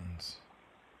Mountains.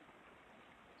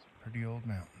 Some pretty old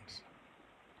mountains.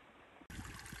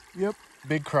 Yep,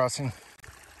 big crossing.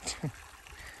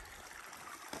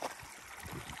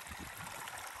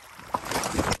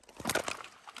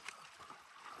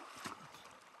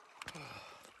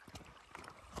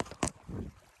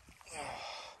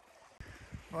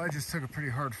 Well, I just took a pretty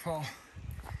hard fall.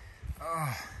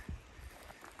 Oh,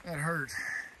 that hurt.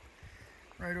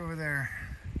 Right over there.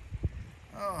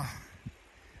 Oh,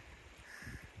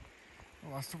 I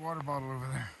lost a water bottle over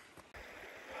there.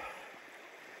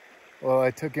 Well,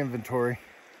 I took inventory.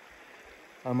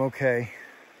 I'm okay.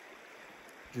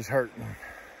 Just hurting.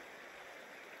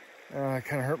 I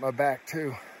kind of hurt my back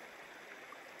too.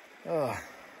 Well,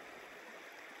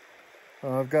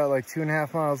 I've got like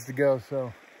 2.5 miles to go,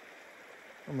 so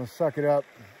I'm gonna suck it up,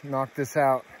 knock this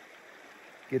out,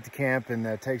 get to camp,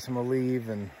 and take some leave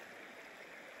and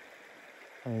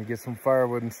get some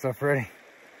firewood and stuff ready.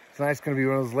 Tonight's gonna be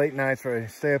one of those late nights where I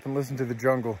stay up and listen to the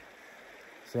jungle.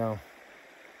 So,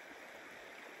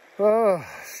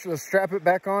 let's strap it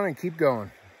back on and keep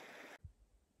going.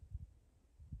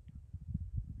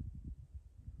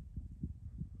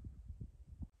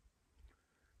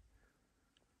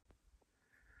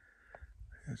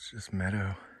 It's just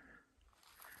meadow.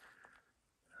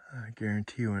 I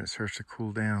guarantee you when it starts to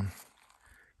cool down,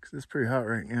 because it's pretty hot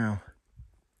right now,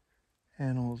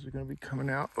 animals are going to be coming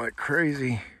out like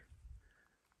crazy.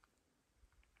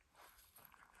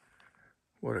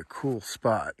 What a cool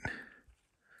spot.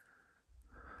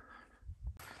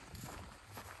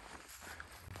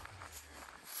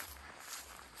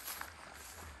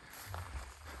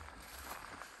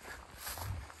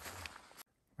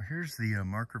 Well, here's the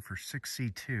marker for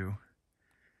 6C2. It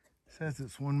says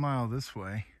it's 1 mile this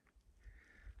way,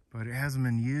 but it hasn't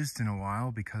been used in a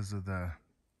while because of the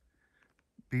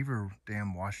beaver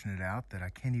dam washing it out, that I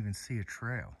can't even see a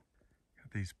trail.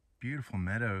 Got these beautiful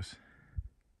meadows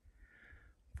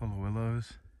full of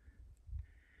willows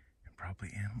and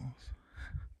probably animals.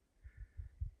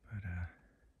 But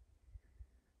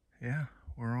yeah,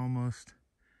 we're almost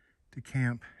to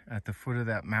camp at the foot of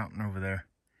that mountain over there.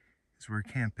 Is where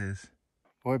camp is.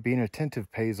 Boy, being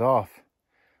attentive pays off.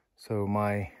 So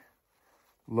my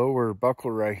lower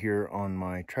buckle right here on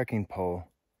my trekking pole,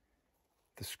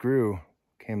 the screw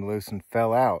came loose and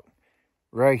fell out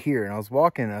right here. And I was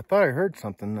walking and I thought I heard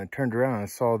something. I turned around and I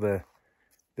saw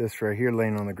this right here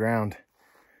laying on the ground.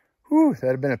 Whew,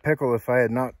 that'd have been a pickle if I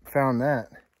had not found that.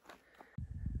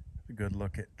 A good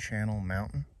look at Channel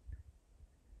Mountain.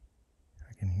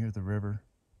 I can hear the river,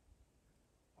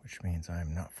 which means I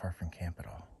am not far from camp at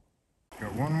all.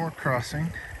 Got one more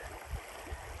crossing,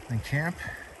 and camp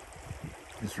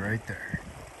is right there.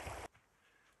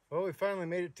 Well, we finally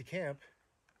made it to camp.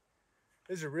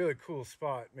 This is a really cool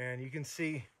spot, man. You can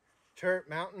see Turret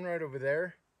Mountain right over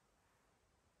there.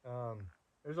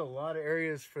 There's a lot of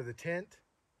areas for the tent.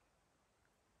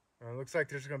 Looks like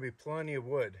there's going to be plenty of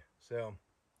wood. So,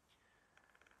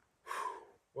 whew,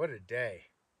 what a day.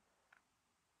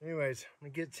 Anyways, I'm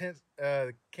going to get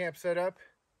the camp set up.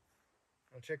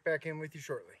 I'll check back in with you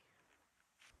shortly.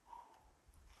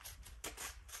 Oh,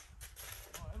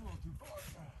 that's a little too far.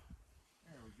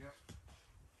 There we go.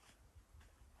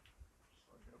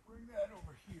 So I got to bring that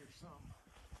over here some.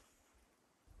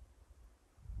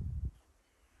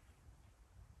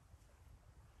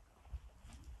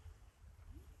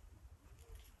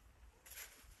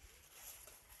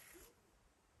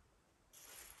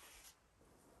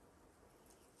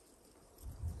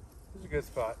 This is a good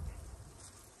spot.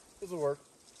 This will work.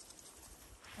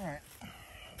 All right.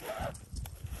 I'm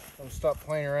gonna stop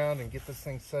playing around and get this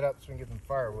thing set up so we can get some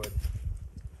firewood.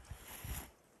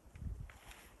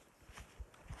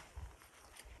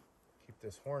 Keep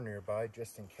this horn nearby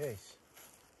just in case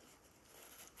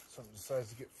something decides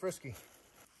to get frisky.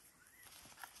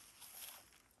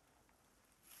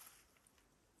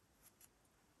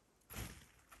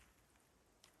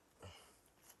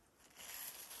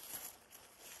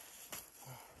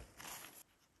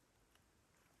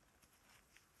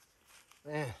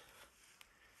 Man,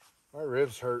 my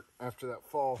ribs hurt after that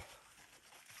fall.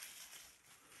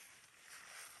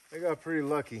 I got pretty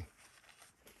lucky.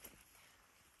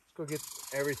 Let's go get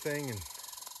everything and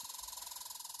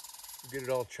get it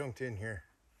all chunked in here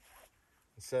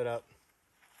and set up.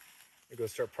 I go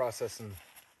start processing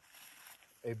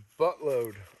a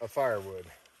buttload of firewood.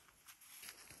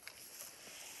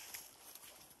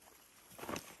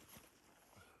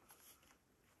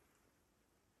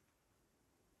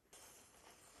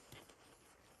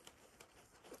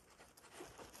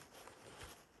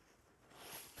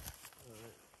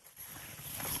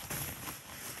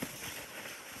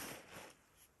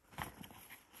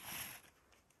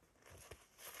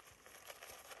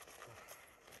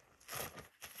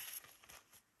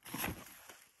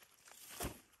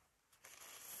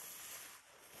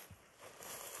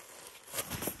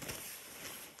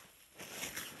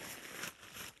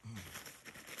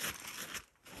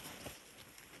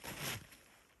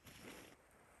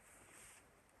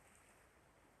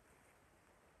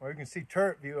 Well, you can see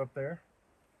Turret View up there,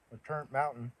 or Turret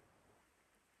Mountain.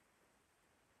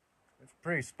 It's a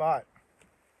pretty spot.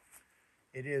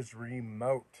 It is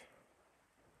remote.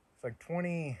 It's like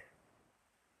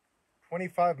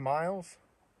 25 miles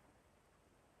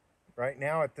right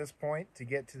now at this point to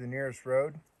get to the nearest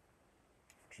road,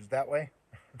 which is that way.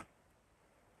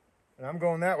 And I'm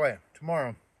going that way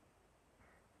tomorrow.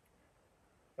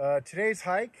 Today's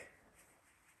hike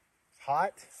is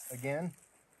hot again.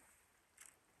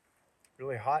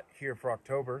 Really hot here for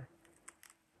October.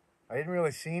 I didn't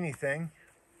really see anything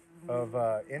of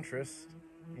interest,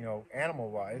 you know,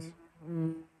 animal-wise.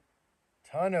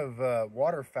 Ton of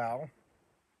waterfowl.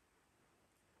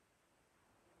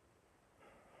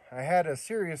 I had a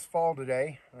serious fall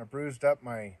today. I bruised up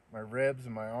my ribs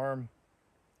and my arm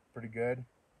pretty good.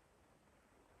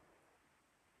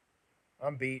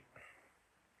 I'm beat.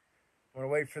 I'm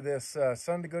gonna wait for this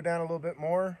sun to go down a little bit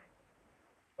more,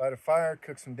 light a fire,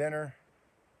 cook some dinner,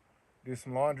 do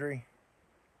some laundry.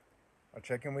 I'll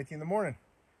check in with you in the morning.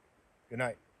 Good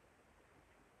night.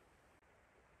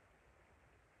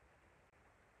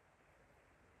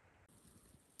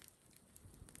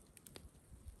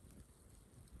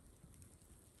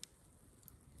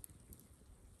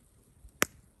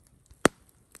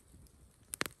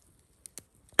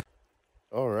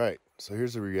 All right, so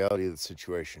here's the reality of the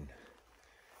situation.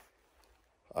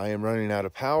 I am running out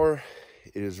of power.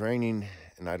 It is raining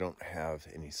and I don't have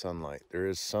any sunlight. There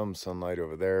is some sunlight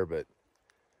over there, but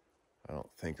I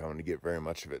don't think I'm going to get very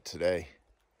much of it today.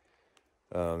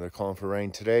 They're calling for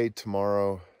rain today,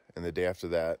 tomorrow, and the day after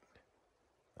that,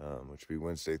 which will be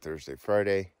Wednesday, Thursday,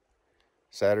 Friday.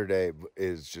 Saturday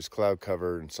is just cloud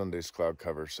cover and Sunday's cloud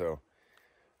cover, so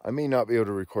I may not be able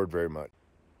to record very much.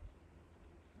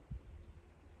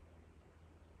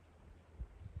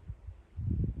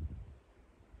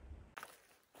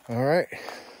 All right,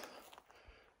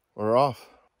 we're off.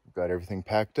 We've got everything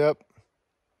packed up,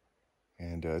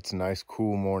 and it's a nice,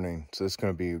 cool morning. So it's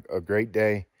going to be a great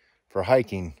day for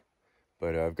hiking.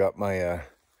 But I've got my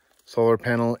solar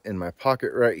panel in my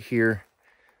pocket right here.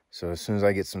 So as soon as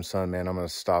I get some sun, man, I'm going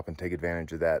to stop and take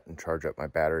advantage of that and charge up my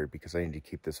battery because I need to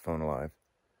keep this phone alive.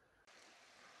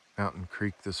 Mountain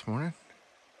Creek this morning.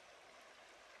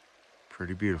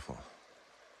 Pretty beautiful.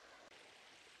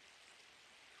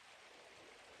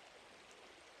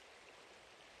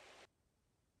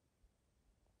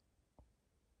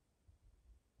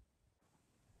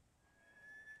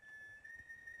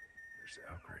 There's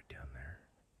the elk right down there.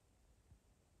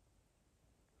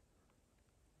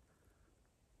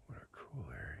 What a cool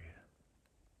area.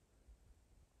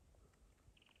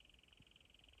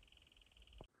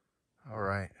 All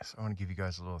right, so I want to give you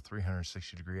guys a little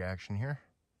 360-degree action here.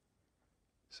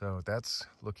 So that's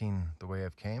looking the way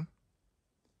I've came.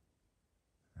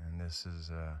 And this is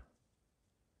the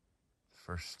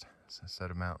first set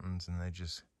of mountains, and they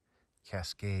just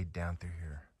cascade down through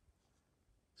here.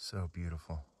 So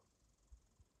beautiful.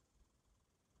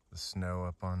 The snow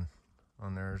up on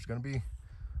there. There's going to be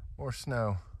more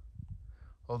snow.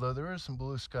 Although there is some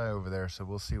blue sky over there, so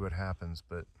we'll see what happens.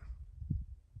 But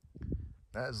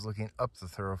that is looking up the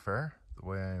thoroughfare, the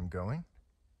way I am going.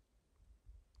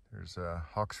 There's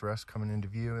Hawk's Rest coming into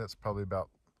view. That's probably about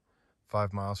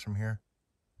 5 miles from here.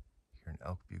 Hear an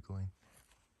elk bugling.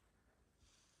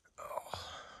 Oh,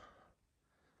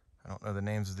 I don't know the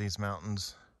names of these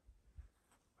mountains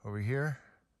over here.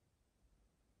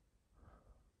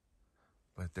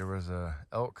 But there was a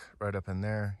elk right up in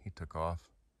there. He took off.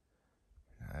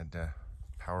 I had to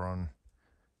power on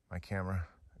my camera.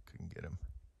 I couldn't get him.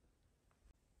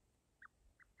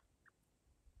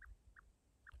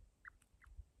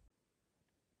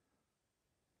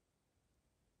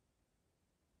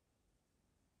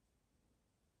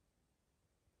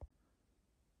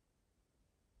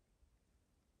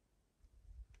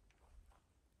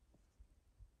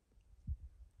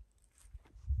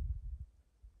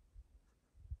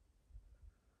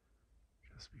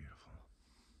 Just beautiful.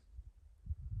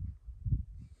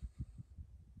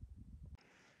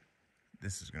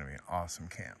 This is going to be an awesome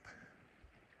camp.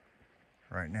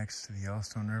 Right next to the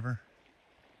Yellowstone River.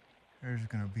 There's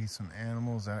going to be some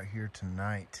animals out here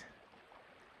tonight.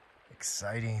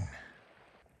 Exciting.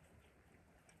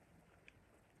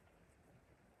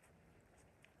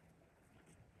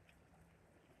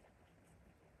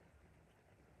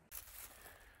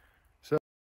 So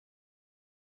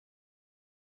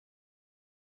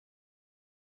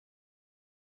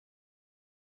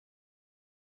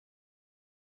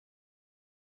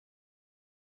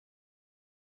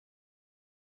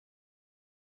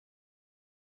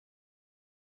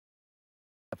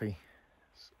happy.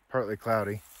 It's partly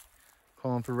cloudy.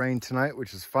 Calling for rain tonight,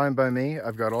 which is fine by me.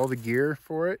 I've got all the gear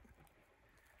for it.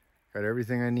 Got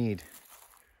everything I need.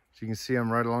 As you can see,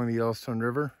 I'm right along the Yellowstone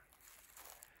River.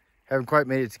 Haven't quite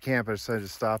made it to camp. I decided to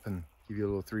stop and give you a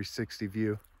little 360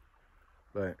 view.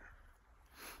 But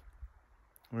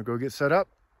I'm gonna go get set up.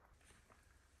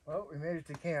 Well, we made it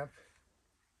to camp.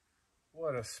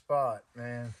 What a spot,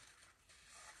 man.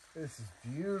 This is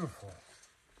beautiful.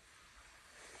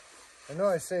 I know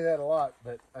I say that a lot,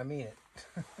 but I mean it.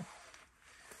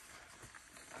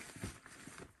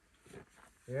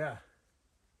 Yeah.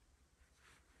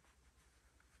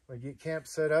 I get camp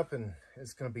set up and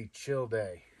it's gonna be chill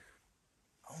day.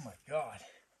 Oh my God.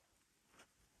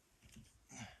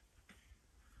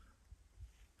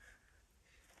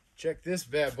 Check this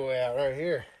bad boy out right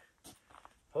here.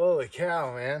 Holy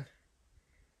cow, man.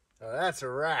 Oh, that's a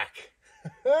rack.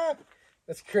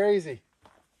 That's crazy.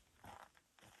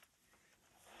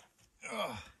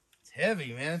 Oh, it's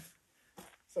heavy, man.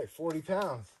 It's like 40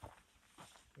 pounds.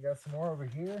 We got some more over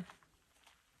here.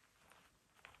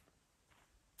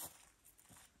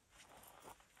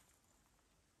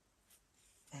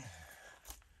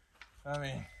 I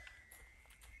mean,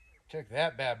 check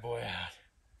that bad boy out.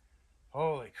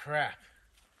 Holy crap.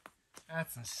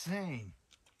 That's insane.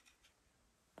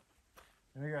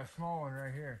 And we got a small one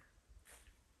right here.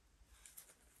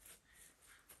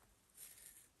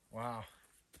 Wow.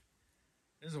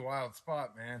 This is a wild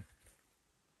spot, man.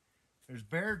 There's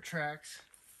bear tracks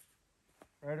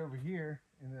right over here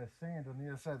in the sand on the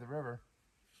other side of the river.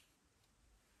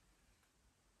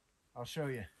 I'll show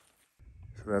you.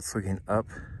 So that's looking up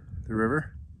the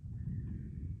river.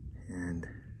 And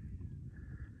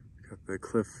got the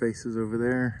cliff faces over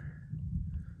there.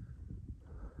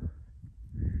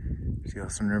 There's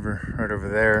Yellowstone River right over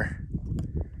there.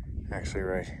 Actually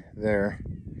right there.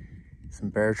 Some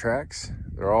bear tracks.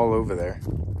 They're all over there.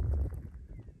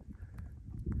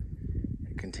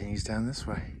 It continues down this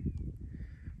way.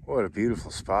 What a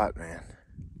beautiful spot, man.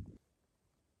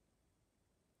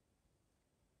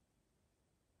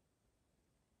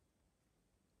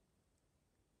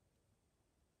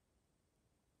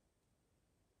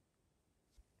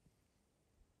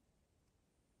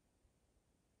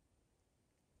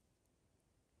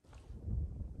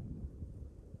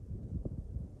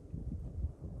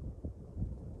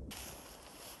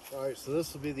 All right, so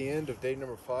this will be the end of day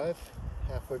number 5,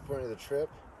 halfway point of the trip.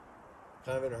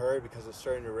 Kind of in a hurry because it's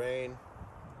starting to rain.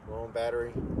 Low on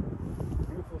battery.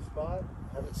 Beautiful spot.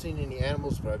 Haven't seen any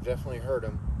animals, but I've definitely heard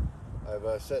them.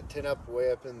 I've set tent up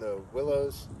way up in the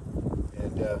willows,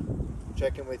 and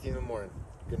check in with you in the morning.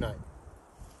 Good night.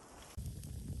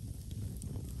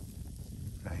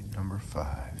 Night number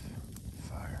 5.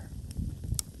 Fire.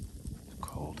 It's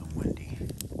cold and windy.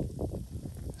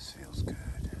 This feels good.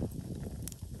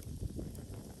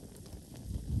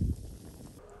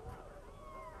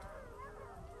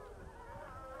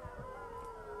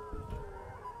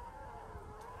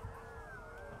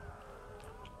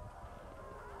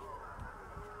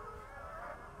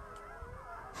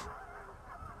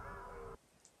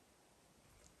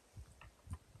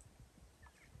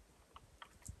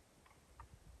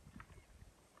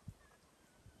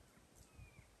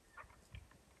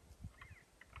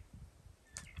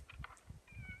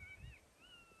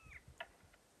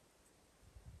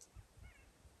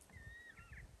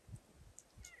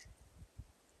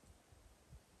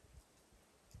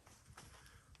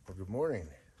 Well, good morning.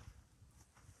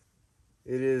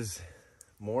 It is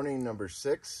morning number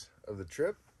 6 of the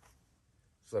trip.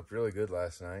 Slept really good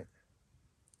last night.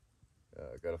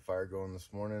 Got a fire going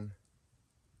this morning.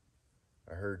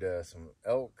 I heard some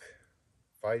elk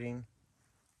fighting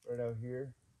right out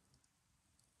here.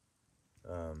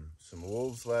 Some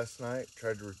wolves last night.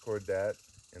 Tried to record that.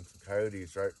 And some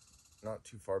coyotes right not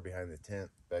too far behind the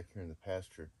tent back here in the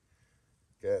pasture.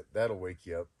 That'll wake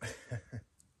you up.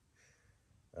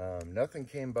 Nothing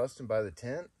came busting by the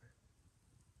tent.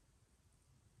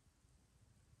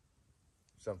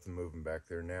 Something moving back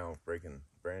there now, breaking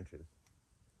branches.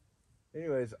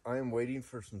 Anyways, I'm waiting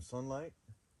for some sunlight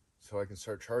so I can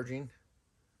start charging.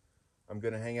 I'm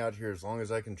going to hang out here as long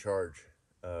as I can charge.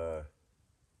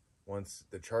 Once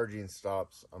the charging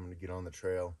stops, I'm going to get on the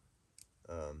trail.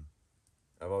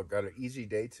 I've got an easy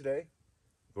day today.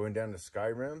 Going down to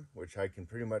Skyrim, which I can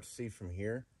pretty much see from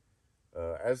here.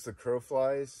 As the crow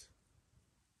flies,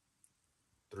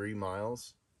 3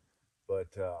 miles. But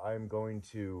I'm going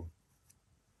to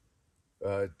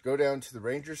go down to the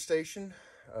ranger station,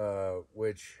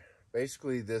 which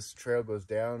basically this trail goes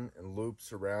down and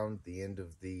loops around the end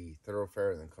of the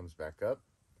thoroughfare and then comes back up.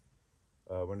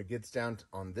 When it gets down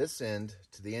on this end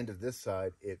to the end of this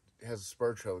side, it has a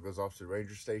spur trail that goes off to the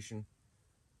ranger station.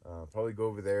 Probably go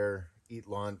over there, eat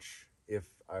lunch if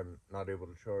I'm not able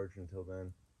to charge until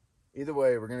then. Either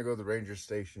way, we're going to go to the ranger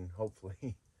station,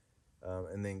 hopefully,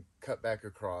 and then cut back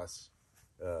across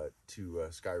to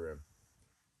Skyrim.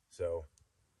 So,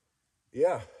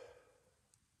 yeah,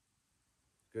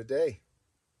 good day.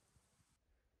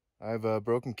 I've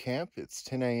broken camp. It's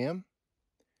 10 a.m.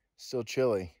 Still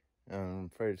chilly. I'm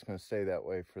afraid it's going to stay that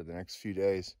way for the next few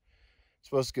days. It's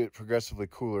supposed to get progressively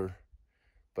cooler,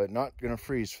 but not going to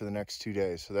freeze for the next 2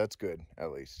 days. So that's good,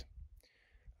 at least.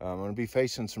 I'm going to be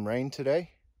facing some rain today.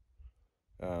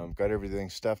 Got everything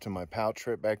stuffed in my pouch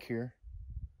right back here.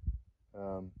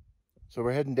 So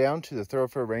we're heading down to the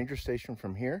Thorofare Ranger Station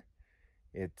from here.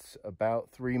 It's about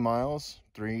 3 miles,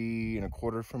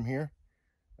 3.25 from here.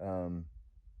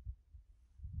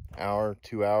 Hour,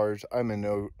 2 hours. I'm in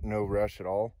no rush at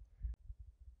all.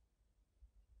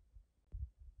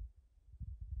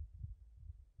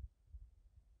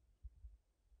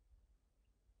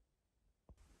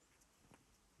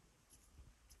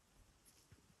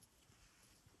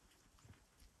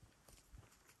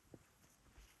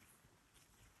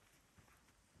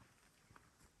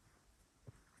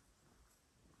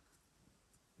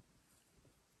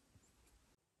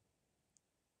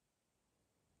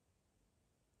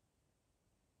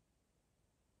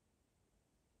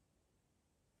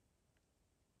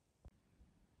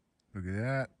 Look at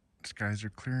that. Skies are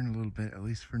clearing a little bit, at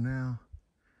least for now.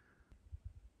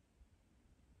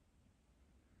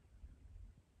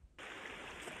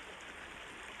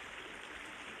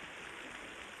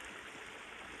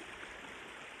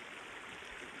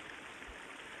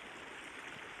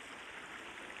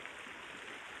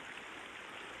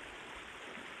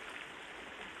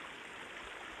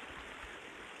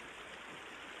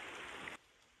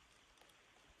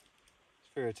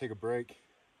 Figured I'd take a break.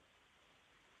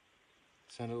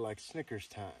 Sounded like Snickers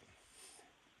time.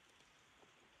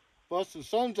 Plus the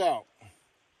sun's out.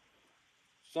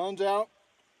 Sun's out,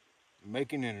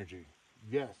 making energy.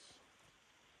 Yes.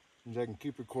 Means I can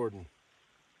keep recording.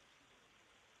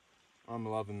 I'm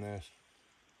loving this.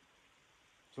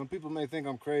 Some people may think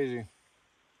I'm crazy.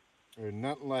 There's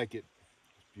nothing like it.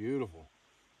 It's beautiful.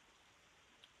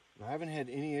 I haven't had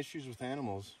any issues with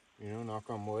animals, knock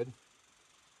on wood.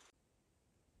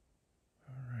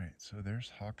 All right, so there's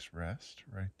Hawk's Rest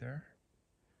right there.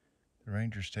 The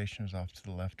ranger station is off to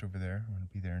the left over there. I'm going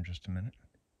to be there in just a minute.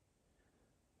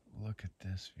 Look at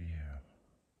this view.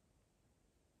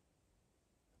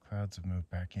 Clouds have moved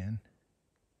back in.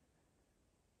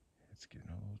 It's getting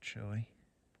a little chilly.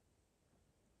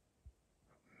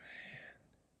 Oh, man.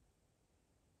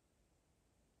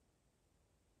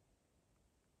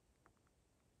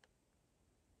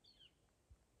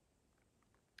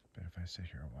 Bet if I sit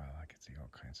here a while, I could see all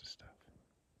kinds of stuff.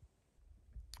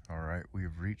 All right, we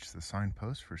have reached the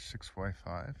signpost for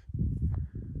 6Y5,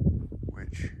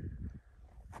 which is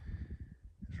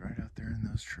right out there in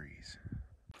those trees.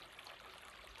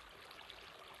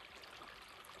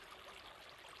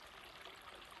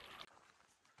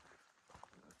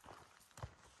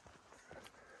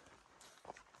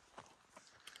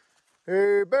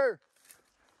 Hey, bear!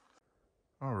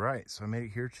 All right, so I made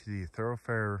it here to the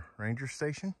Thorofare Ranger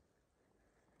Station.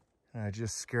 And I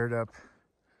just scared up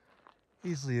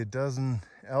easily a dozen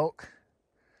elk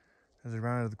as I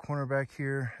rounded the corner back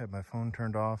here. Had my phone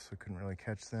turned off, so I couldn't really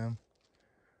catch them.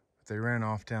 But they ran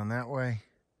off down that way.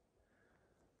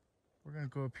 We're gonna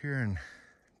go up here and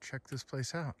check this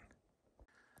place out.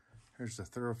 Here's the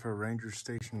Thorofare Ranger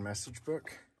Station message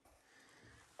book.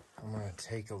 I'm gonna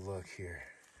take a look here.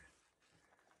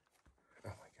 Oh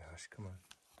my gosh, come on.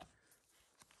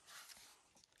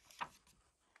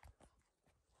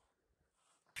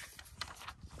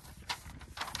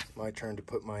 It's my turn to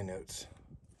put my notes.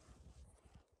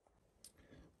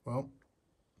 Well,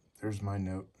 there's my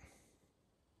note.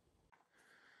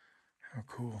 How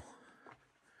cool.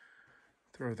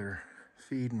 Throw their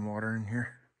feed and water in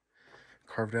here.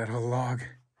 Carved out of a log.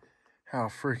 How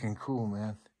freaking cool,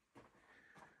 man.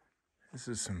 This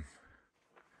is some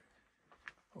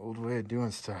old way of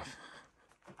doing stuff.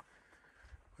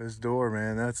 This door,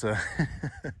 man, that's a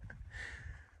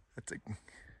that's a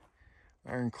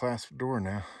iron clasp door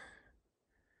now.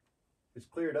 It's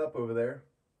cleared up over there.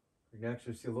 You can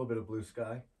actually see a little bit of blue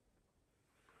sky.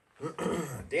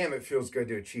 Damn, it feels good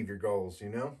to achieve your goals,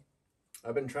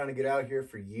 I've been trying to get out here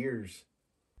for years.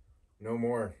 No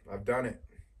more. I've done it.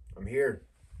 I'm here.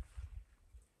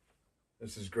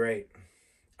 This is great.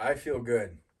 I feel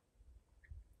good.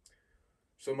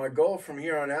 So my goal from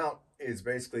here on out is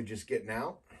basically just getting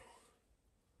out.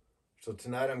 So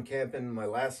tonight I'm camping, my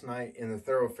last night in the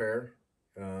Thorofare.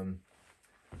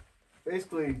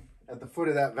 Basically, at the foot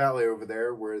of that valley over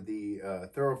there where the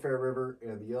Thorofare River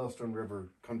and the Yellowstone River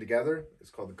come together. It's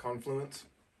called the Confluence.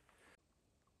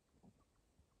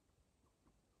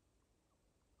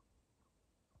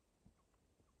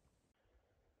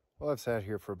 Well, I've sat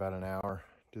here for about an hour,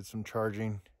 did some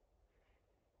charging,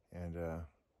 and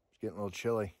it's getting a little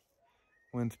chilly.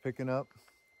 Wind's picking up.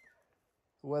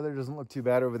 The weather doesn't look too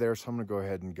bad over there, so I'm gonna go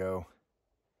ahead and go.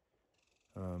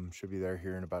 Should be there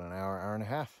here in about an hour, hour and a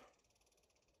half.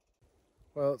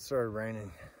 Well, it started raining,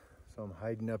 so I'm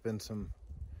hiding up in some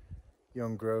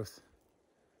young growth.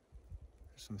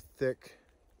 There's some thick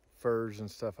firs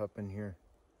and stuff up in here,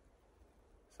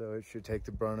 so it should take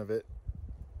the brunt of it.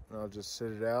 And I'll just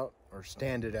sit it out, or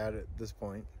stand it out at this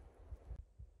point.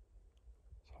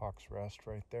 It's Hawk's Rest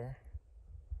right there,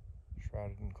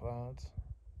 shrouded in clouds.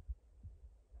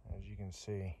 As you can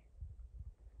see,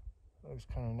 it looks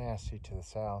kind of nasty to the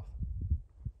south.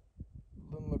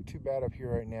 Doesn't look too bad up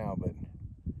here right now, but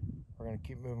we're gonna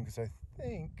keep moving because I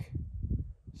think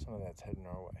some of that's heading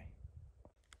our way.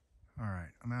 All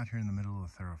right, I'm out here in the middle of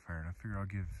the thoroughfare, and I figure I'll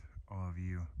give all of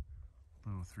you a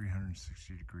little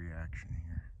 360-degree action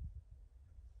here.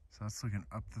 So that's looking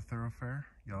up the thoroughfare,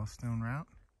 Yellowstone route,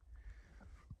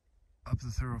 up the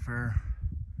thoroughfare,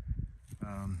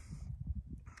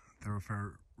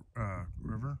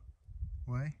 River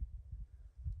way.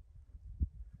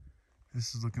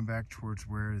 This is looking back towards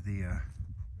where the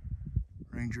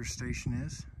ranger station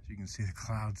is. As you can see the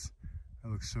clouds, that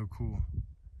looks so cool.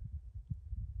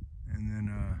 And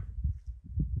then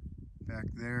back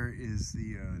there is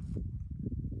the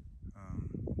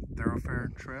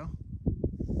thoroughfare trail.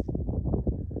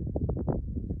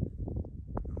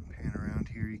 Pan around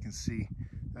here, you can see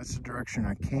that's the direction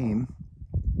I came.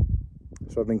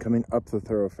 So I've been coming up the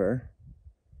thoroughfare.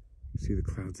 You see the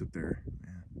clouds up there,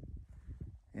 man.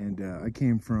 And I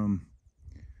came from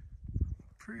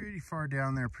pretty far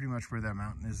down there, pretty much where that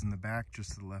mountain is in the back,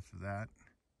 just to the left of that.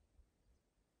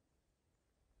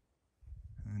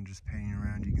 And then just panning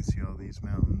around, you can see all these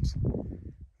mountains.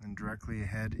 And directly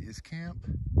ahead is camp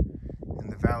in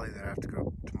the valley that I have to go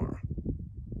up tomorrow.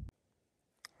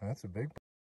 That's a big.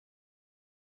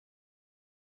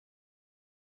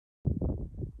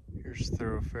 Here's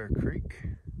Thorofare Creek.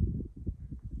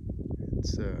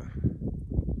 It's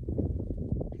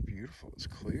beautiful. It's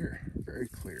clear, very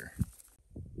clear.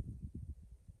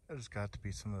 That has got to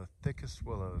be some of the thickest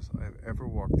willows I've ever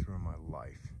walked through in my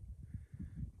life.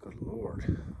 Good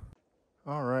Lord.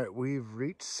 All right, we've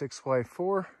reached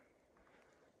 6Y4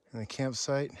 and the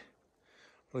campsite,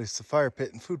 or at least the fire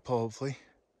pit and food pole, hopefully,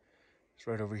 is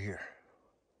right over here.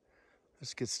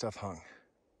 Let's get stuff hung.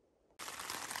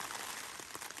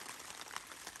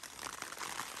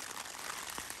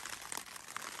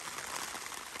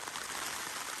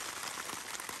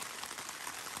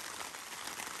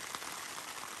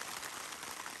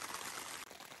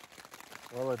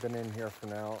 Well, I've been in here for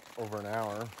now over an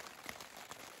hour,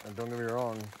 and don't get me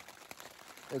wrong,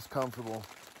 it's comfortable.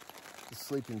 The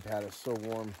sleeping pad is so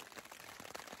warm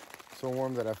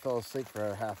that I fell asleep for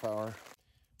a half hour.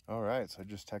 All right, so I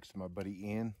just texted my buddy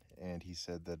Ian, and he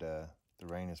said that the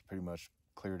rain is pretty much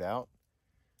cleared out,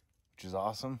 which is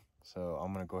awesome. So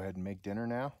I'm gonna go ahead and make dinner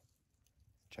now.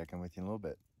 Check in with you in a little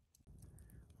bit.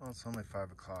 Well, it's only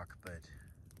 5 o'clock, but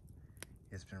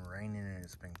it's been raining and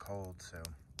it's been cold, so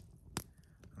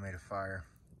I made a fire.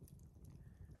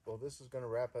 Well, this is gonna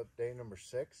wrap up day number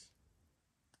 6.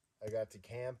 I got to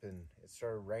camp and it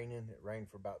started raining. It rained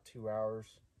for about 2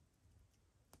 hours.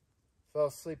 Fell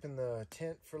asleep in the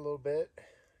tent for a little bit.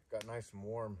 Got nice and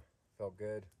warm, felt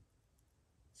good.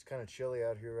 It's kind of chilly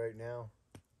out here right now.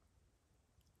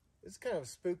 It's kind of a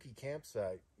spooky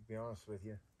campsite, to be honest with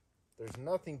you. There's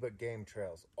nothing but game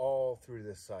trails all through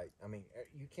this site. I mean,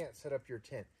 you can't set up your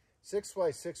tent.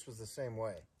 6x6 was the same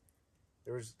way.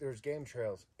 There's game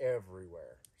trails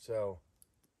everywhere. So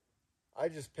I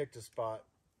just picked a spot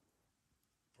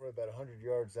for about 100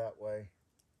 yards that way.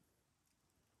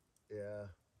 Yeah,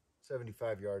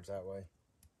 75 yards that way.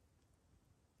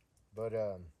 But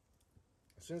as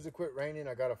soon as it quit raining,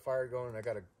 I got a fire going. I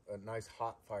got a nice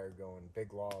hot fire going,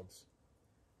 big logs.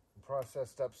 And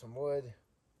processed up some wood.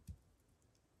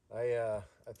 I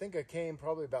think I came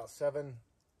probably about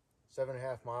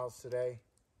 7.5 miles today.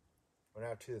 Went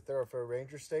out to the Thorofare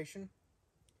Ranger Station.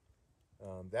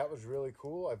 That was really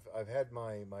cool. I've had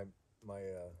my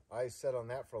eyes set on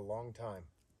that for a long time.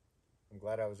 I'm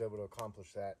glad I was able to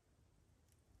accomplish that.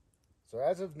 So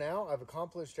as of now, I've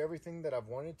accomplished everything that I've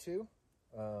wanted to.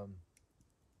 From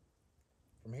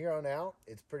here on out,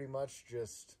 it's pretty much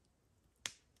just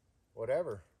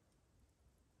whatever.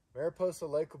 Mariposa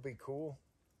Lake will be cool.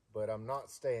 but I'm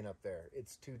not staying up there.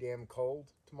 It's too damn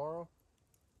cold tomorrow.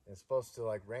 It's supposed to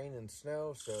like rain and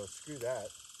snow, so screw that.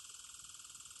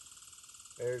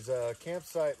 There's a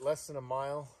campsite less than a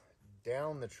mile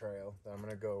down the trail that I'm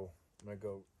gonna go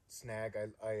snag.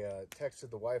 I texted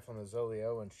the wife on the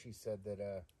Zolio, and she said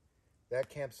that that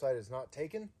campsite is not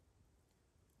taken.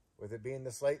 With it being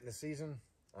this late in the season,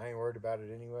 I ain't worried about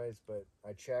it anyways, but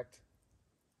I checked.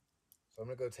 So I'm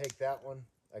gonna go take that one.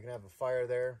 I can have a fire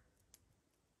there,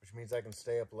 which means I can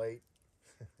stay up late.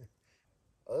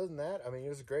 Other than that, I mean, it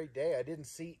was a great day. I didn't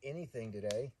see anything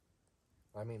today.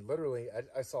 I mean, literally,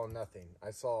 I saw nothing.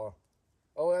 I saw,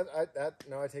 oh,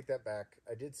 no, I take that back.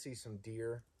 I did see some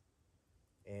deer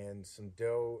and some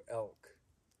doe elk.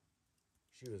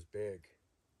 She was big.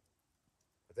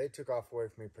 But they took off away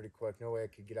from me pretty quick. No way I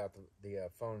could get out the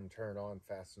phone and turn it on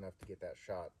fast enough to get that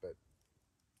shot. But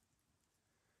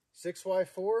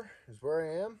 6Y4 is where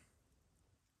I am.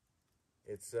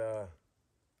 It's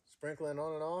sprinkling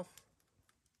on and off.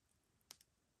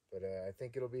 But I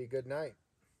think it'll be a good night.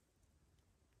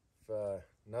 If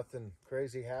nothing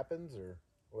crazy happens or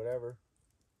whatever,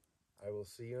 I will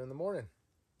see you in the morning.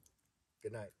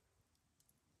 Good night.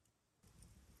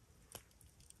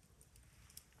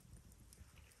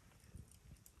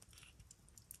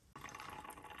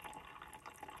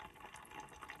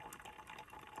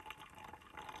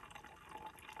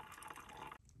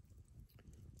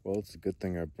 Well, it's a good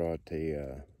thing I brought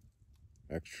a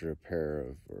extra pair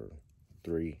of, or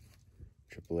 3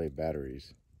 AAA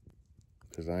batteries,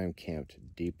 because I am camped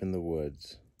deep in the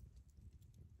woods,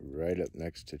 right up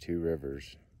next to 2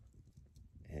 rivers,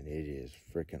 and it is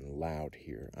freaking loud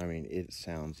here. I mean, it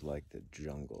sounds like the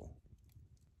jungle.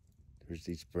 There's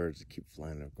these birds that keep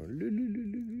flying up, going, loo, loo,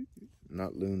 loo, loo.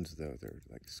 Not loons though, they're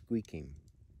like squeaking.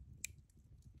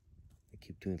 They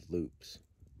keep doing loops.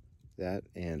 That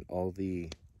and all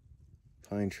the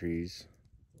pine trees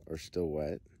are still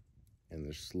wet, and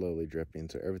they're slowly dripping,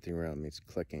 so everything around me is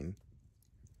clicking.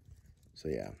 So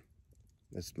yeah,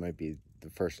 this might be the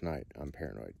first night I'm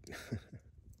paranoid.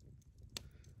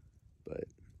 But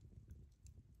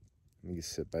let me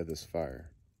sit by this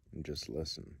fire and just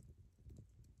listen.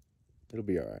 It'll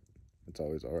be all right. It's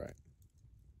always all right.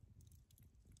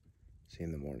 See you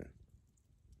in the morning.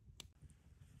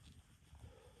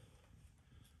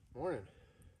 Morning.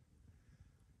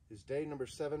 It's day number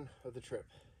 7 of the trip.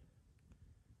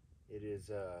 It is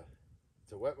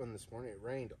it's a wet one this morning. It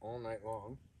rained all night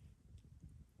long.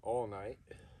 All night.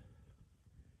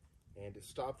 And it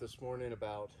stopped this morning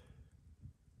about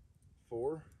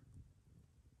 4.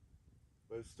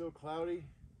 But it's still cloudy.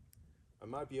 I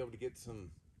might be able to get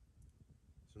some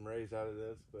rays out of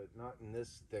this, but not in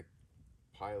this thick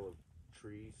pile of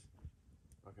trees.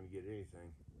 Not gonna get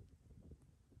anything.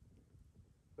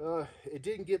 It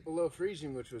didn't get below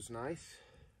freezing, which was nice,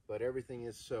 but everything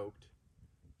is soaked.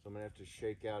 So I'm gonna have to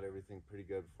shake out everything pretty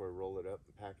good before I roll it up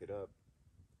and pack it up.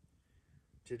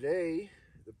 Today,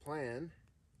 the plan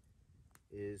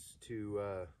is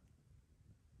to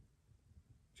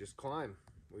just climb.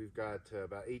 We've got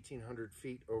about 1,800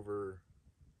 feet over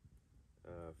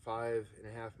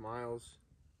 5.5 miles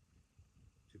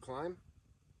to climb.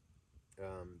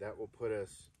 That will put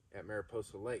us at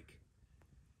Mariposa Lake.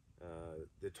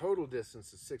 The total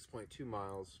distance is 6.2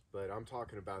 miles, but I'm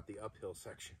talking about the uphill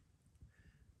section.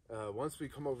 Once we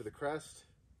come over the crest,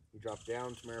 we drop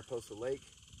down to Mariposa Lake.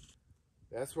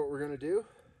 That's what we're gonna do.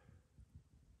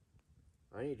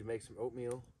 I need to make some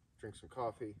oatmeal, drink some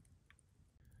coffee.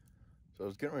 So I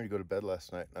was getting ready to go to bed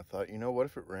last night, and I thought, you know, what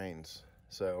if it rains?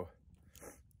 So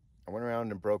I went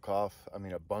around and broke off,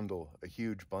 a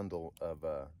huge bundle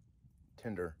of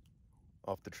tinder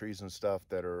off the trees and stuff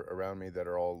that are around me that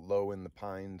are all low in the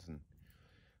pines, and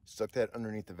stuck that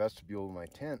underneath the vestibule of my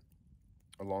tent,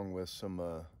 along with some,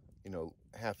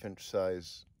 1/2-inch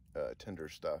size tinder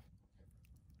stuff.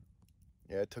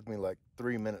 Yeah, it took me like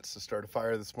 3 minutes to start a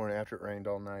fire this morning after it rained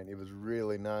all night. It was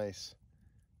really nice.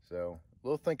 So a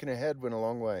little thinking ahead went a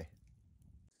long way.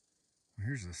 Well,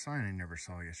 here's the sign I never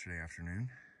saw yesterday afternoon,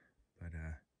 but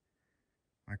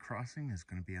my crossing is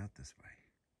going to be out this way.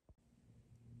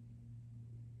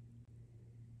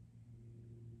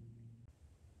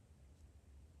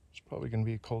 It's probably going to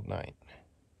be a cold night.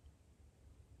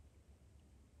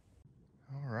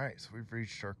 All right, so we've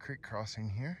reached our creek crossing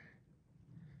here.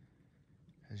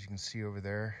 As you can see over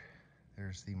there,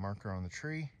 there's the marker on the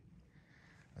tree.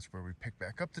 That's where we pick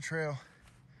back up the trail.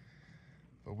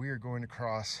 But we are going to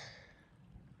cross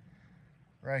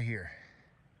right here,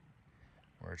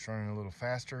 where it's running a little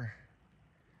faster.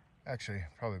 Actually,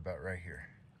 probably about right here.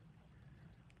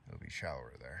 It'll be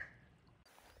shallower there.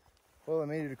 Well, I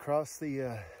made it across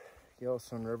the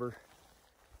Yellowstone River.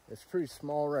 It's pretty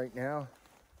small right now,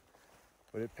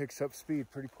 but it picks up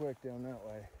speed pretty quick down that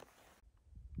way.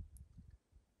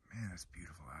 Man, it's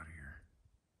beautiful out here.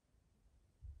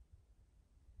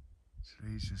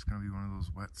 Today's just gonna be one of those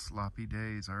wet, sloppy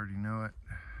days. I already know it.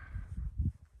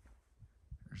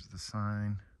 There's the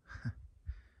sign.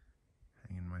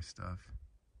 Hanging my stuff.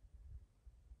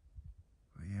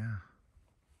 But yeah,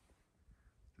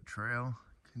 the trail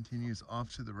continues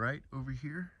off to the right over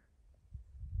here.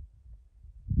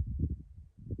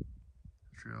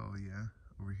 The trail, yeah,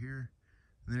 over here.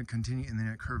 And then it continues, and then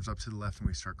it curves up to the left and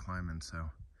we start climbing, so.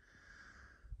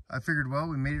 I figured, well,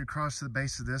 we made it across to the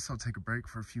base of this. I'll take a break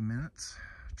for a few minutes,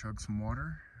 chug some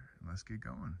water, and let's get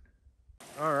going.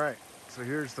 All right, so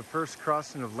here's the first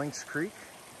crossing of Lynx Creek.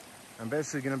 I'm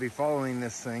basically gonna be following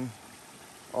this thing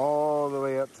all the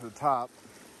way up to the top.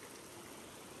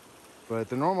 But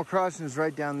the normal crossing is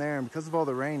right down there, and because of all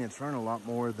the rain, it's running a lot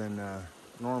more than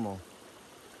normal.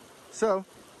 So,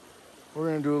 we're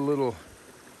gonna do a little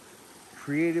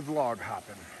creative log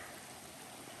hopping.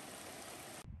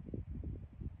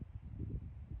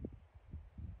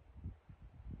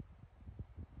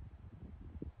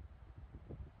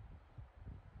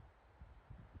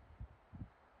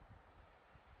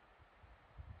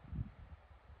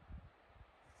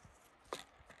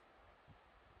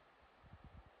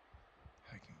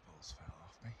 Hiking poles fell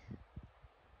off me.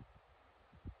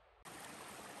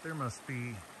 There must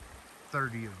be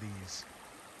 30 of these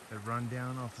that run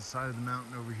down off the side of the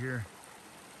mountain over here,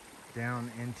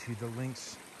 down into the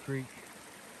Lynx Creek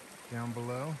down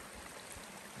below,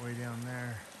 way down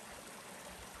there.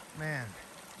 Man,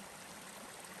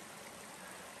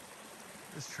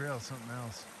 this trail is something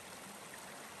else.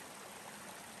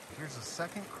 Here's the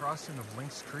second crossing of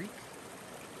Lynx Creek.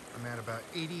 I'm at about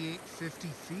 8850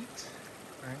 feet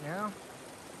right now.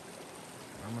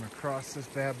 I'm gonna cross this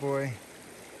bad boy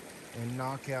and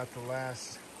knock out the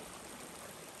last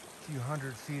few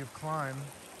hundred feet of climb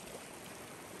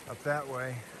up that way,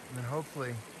 and then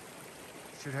hopefully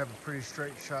should have a pretty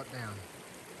straight shot down.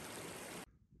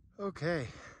 Okay,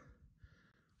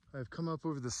 I've come up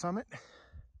over the summit.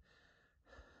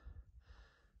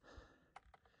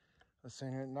 Let's say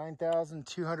here at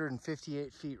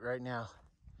 9,258 feet right now,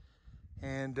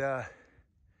 and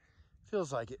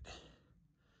feels like it.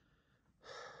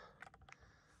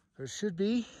 There should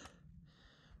be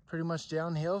pretty much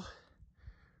downhill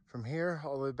from here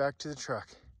all the way back to the truck.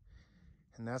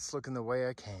 And that's looking the way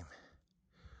I came.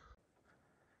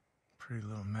 Pretty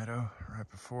little meadow right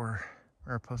before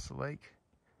Mariposa Lake.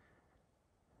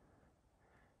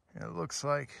 And it looks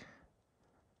like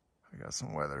I got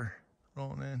some weather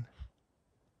rolling in.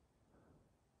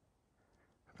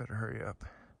 I better hurry up.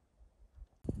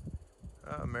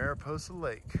 Mariposa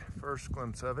Lake, first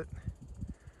glimpse of it.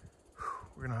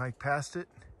 We're gonna hike past it.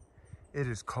 It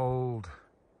is cold.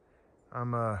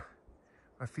 My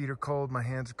feet are cold, my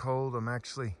hands are cold.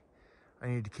 I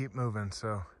need to keep moving,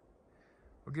 so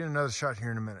we'll get another shot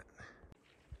here in a minute.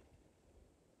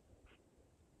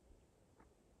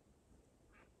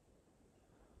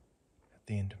 At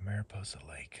the end of Mariposa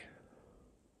Lake.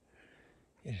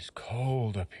 It is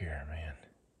cold up here, man.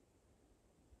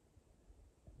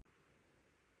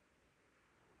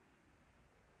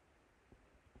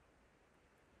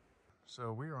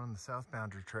 So we are on the South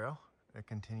Boundary Trail. It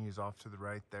continues off to the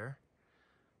right there.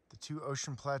 The Two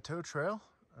Ocean Plateau Trail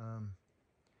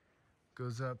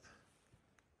goes up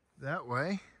that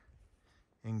way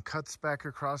and cuts back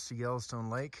across to Yellowstone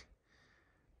Lake.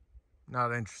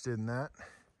 Not interested in that.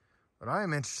 What I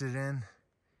am interested in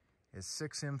is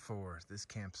 6M4, this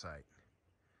campsite.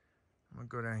 I'm gonna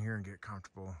go down here and get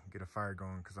comfortable, get a fire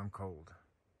going because I'm cold.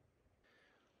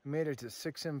 We made it to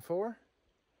 6M4.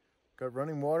 Got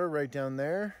running water right down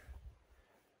there.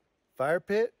 Fire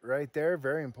pit right there,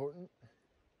 very important.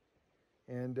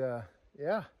 And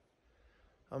yeah,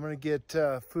 I'm gonna get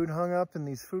food hung up in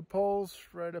these food poles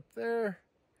right up there.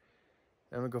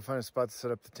 And I'm gonna go find a spot to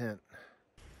set up the tent.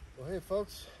 Well, hey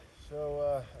folks,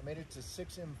 so I made it to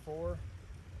 6M4.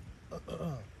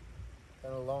 Kind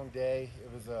of a long day.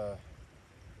 It was a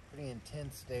pretty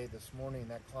intense day this morning.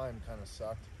 That climb kind of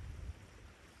sucked.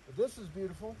 But this is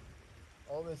beautiful.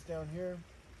 All this down here.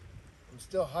 I'm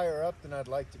still higher up than I'd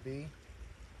like to be.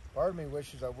 Part of me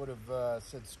wishes I would have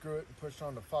said screw it and pushed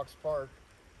on to Fox Park.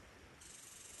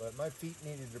 But my feet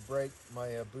needed a break.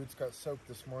 My boots got soaked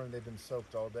this morning. They've been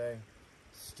soaked all day.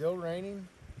 Still raining.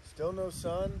 Still no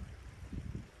sun.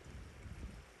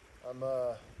 I'm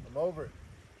over it.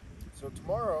 So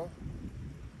tomorrow,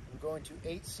 I'm going to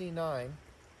 8C9.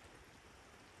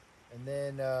 And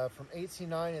then from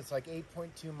 8C9, it's like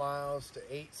 8.2 miles to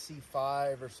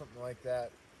 8C5 or something like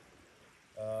that.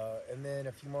 and then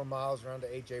a few more miles around to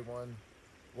AJ1.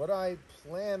 What I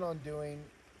plan on doing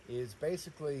is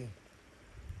basically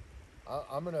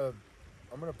I'm gonna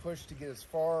push to get as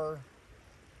far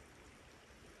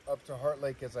up to Heart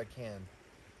Lake as I can.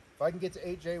 If I can get to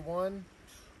AJ1,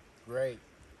 great.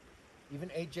 Even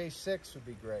AJ6 would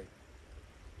be great.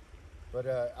 But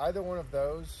either one of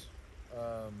those,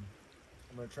 I'm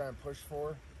gonna try and push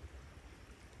for,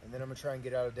 and then I'm gonna try and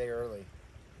get out a day early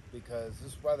because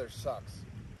this weather sucks,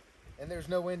 and there's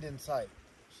no wind in sight.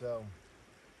 So,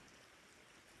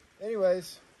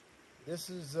 anyways, this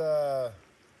is the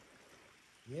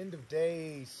end of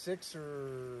day 6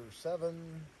 or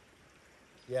 7.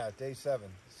 Yeah, day 7.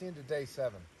 It's the end of day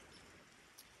 7.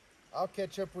 I'll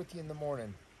catch up with you in the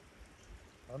morning.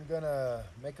 I'm gonna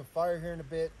make a fire here in a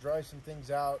bit, dry some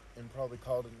things out, and probably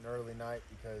call it an early night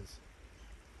because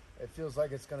it feels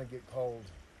like it's gonna get cold.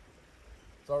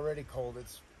 It's already cold.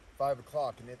 It's 5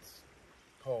 o'clock and it's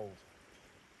cold.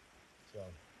 So,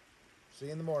 see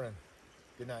you in the morning.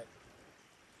 Good night.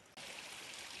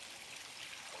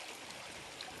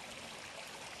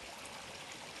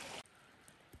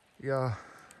 Yeah,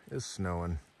 it's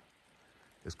snowing.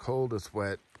 It's cold, it's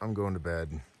wet. I'm going to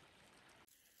bed.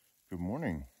 Good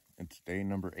morning. It's day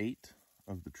number 8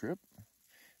 of the trip.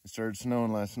 It started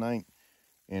snowing last night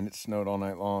and it snowed all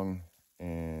night long,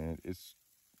 and it's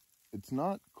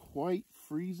not quite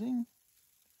freezing.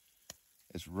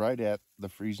 It's right at the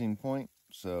freezing point,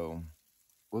 so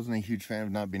wasn't a huge fan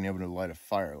of not being able to light a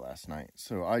fire last night.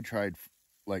 So I tried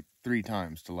like 3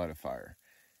 times to light a fire,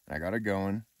 and I got it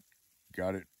going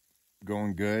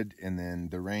good, and then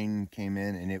the rain came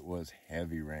in and it was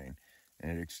heavy rain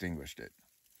and it extinguished it.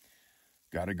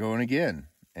 Got it going again,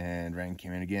 and rain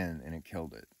came in again and it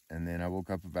killed it. And then I woke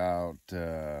up about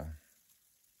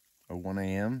 1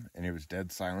 a.m. and it was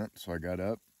dead silent, so I got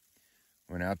up,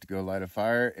 went out to go light a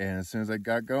fire, and as soon as I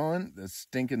got going, the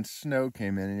stinking snow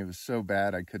came in and it was so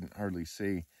bad I couldn't hardly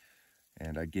see,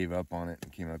 and I gave up on it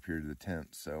and came up here to the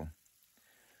tent. So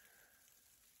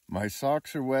my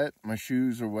socks are wet, my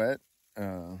shoes are wet.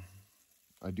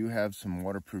 I do have some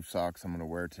waterproof socks I'm going to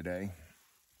wear today,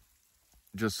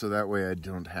 just so that way I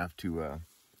don't have to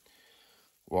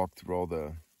walk through all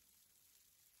the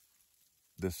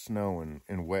snow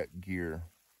and wet gear.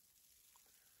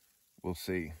 We'll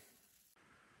see.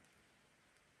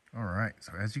 All right,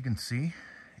 so as you can see,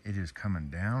 it is coming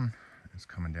down. It's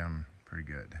coming down pretty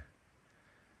good.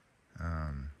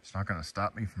 It's not going to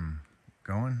stop me from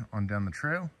going on down the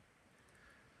trail,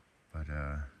 but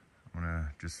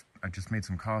I just made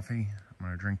some coffee. I'm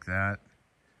gonna drink that.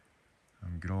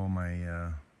 Get all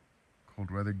my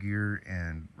cold weather gear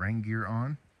and rain gear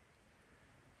on.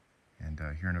 And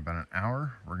here in about an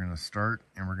hour, we're gonna start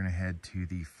and we're gonna head to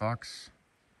the Fox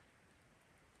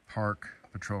Park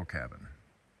Patrol Cabin.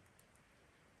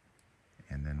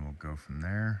 And then we'll go from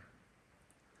there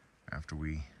after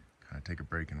we kind of take a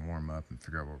break and warm up and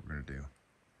figure out what we're gonna do.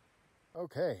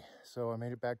 Okay, so I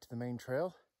made it back to the main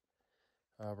trail.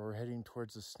 We're heading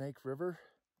towards the Snake River,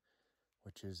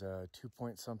 which is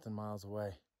 2-point-something miles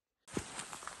away.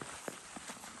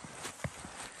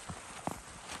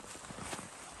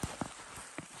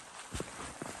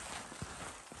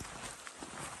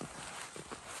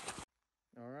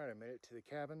 All right, I made it to the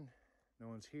cabin. No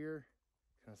one's here.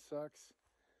 Kind of sucks.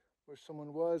 Wish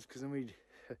someone was, because then we'd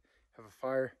have a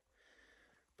fire.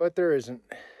 But there isn't,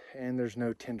 and there's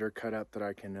no tinder cut up that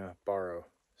I can borrow.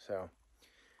 So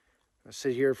I'll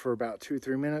sit here for about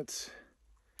 2-3 minutes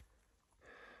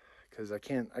because I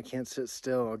can't sit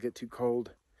still. I'll get too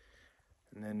cold,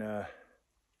 and then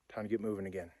time to get moving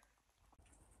again.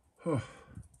 Oh,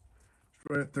 it's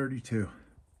right at 32.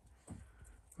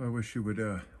 I wish you would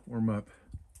warm up.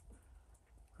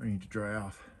 I need to dry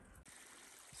off.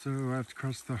 So I have to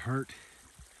cross the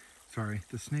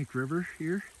Snake River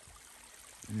here,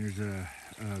 and there's a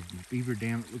beaver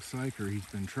dam, it looks like, or he's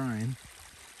been trying.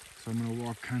 So I'm gonna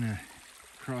walk kind of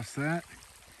across that,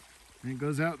 and it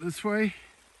goes out this way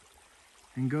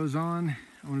and goes on.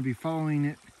 I'm gonna be following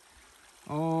it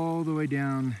all the way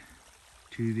down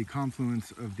to the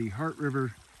confluence of the Heart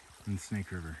River and the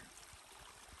Snake River.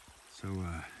 So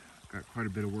got quite a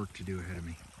bit of work to do ahead of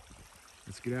me.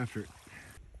 Let's get after it.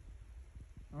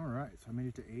 All right, so I made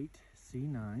it to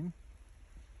 8C9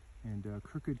 and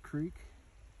Crooked Creek,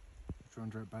 which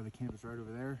runs right by the campus right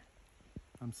over there.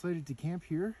 I'm slated to camp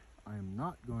here. I am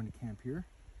not going to camp here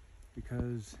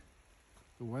because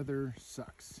the weather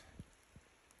sucks.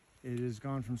 It has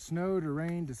gone from snow to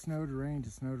rain to snow to rain to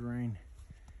snow to rain,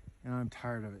 and I'm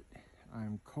tired of it.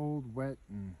 I'm cold, wet,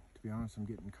 and to be honest, I'm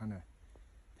getting kind of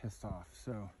pissed off.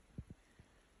 So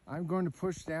I'm going to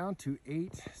push down to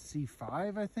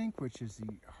 8C5, I think, which is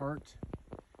the Heart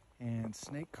and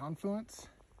Snake Confluence.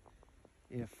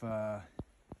 If I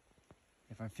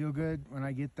feel good when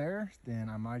I get there, then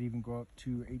I might even go up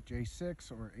to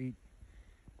 8J6 or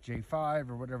 8J5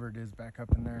 or whatever it is back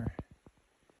up in there.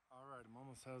 All right, I'm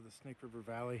almost out of the Snake River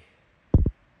Valley.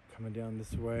 Coming down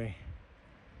this way.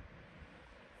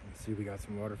 You can see we got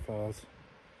some waterfalls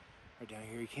right down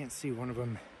here. You can't see one of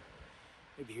them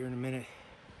maybe here in a minute.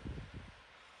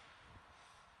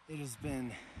 It has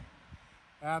been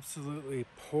absolutely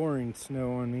pouring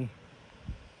snow on me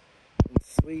and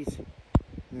sleet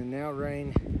and then now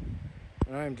rain,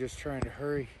 and I'm just trying to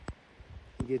hurry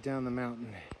and get down the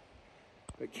mountain.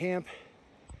 But camp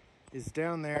is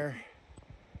down there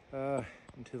and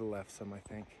to the left some, I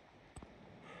think.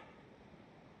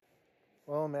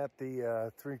 Well, I'm at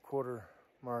the 3/4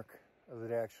 mark of the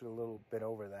day, actually a little bit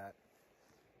over that.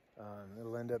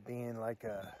 It'll end up being like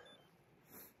a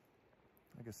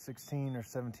 16 or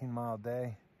 17 mile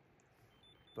day.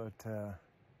 But let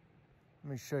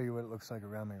me show you what it looks like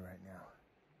around me right now.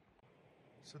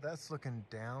 So that's looking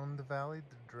down the valley,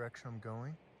 the direction I'm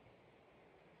going.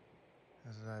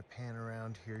 As I pan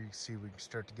around here, you can see we can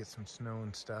start to get some snow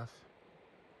and stuff.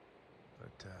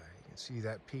 But you can see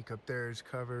that peak up there is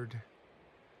covered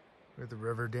with the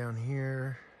river down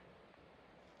here.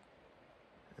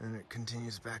 And it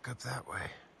continues back up that way.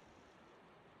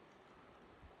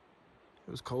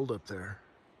 It was cold up there.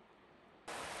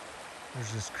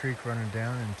 There's this creek running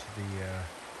down into the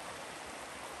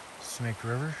Snake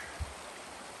River.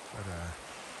 But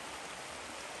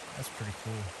that's pretty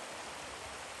cool.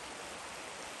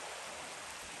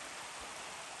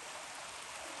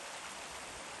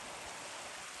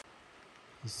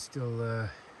 He's still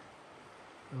a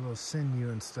little sinew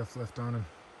and stuff left on him.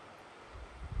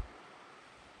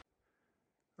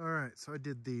 All right, so I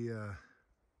did the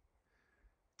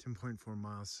 10.4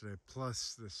 miles today,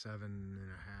 plus the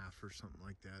 7.5 or something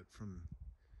like that from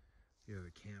the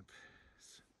other camp.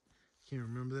 Can't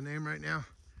remember the name right now.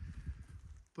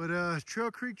 But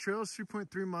Trail Creek Trail is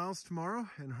 3.3 miles tomorrow,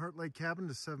 and Heart Lake Cabin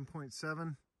to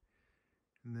 7.7.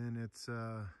 And then it's,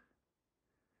 I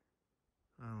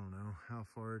don't know how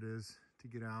far it is to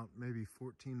get out, maybe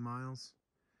 14 miles,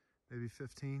 maybe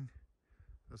 15.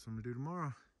 That's what I'm gonna do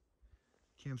tomorrow.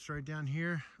 Camp's right down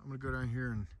here. I'm gonna go down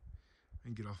here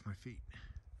and get off my feet.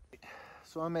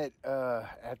 So I'm at,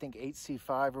 I think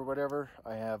 8C5 or whatever.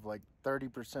 I have like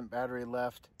 30% battery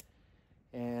left,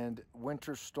 and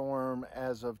winter storm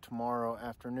as of tomorrow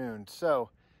afternoon. So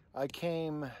I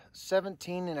came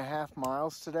 17.5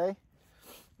 miles today.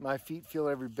 My feet feel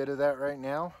every bit of that right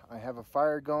now. I have a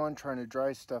fire going, trying to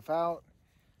dry stuff out.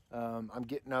 I'm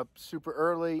getting up super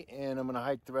early, and I'm gonna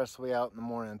hike the rest of the way out in the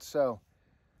morning. So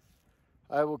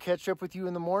I will catch up with you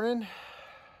in the morning.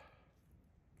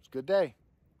 It's a good day.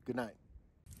 Good night.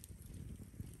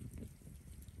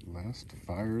 Last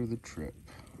fire of the trip.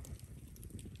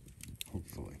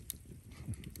 Hopefully.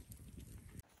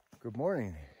 Good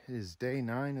morning. It is day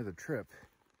 9 of the trip.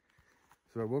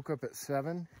 So I woke up at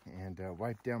 7 and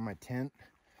wiped down my tent.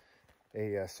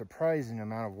 A surprising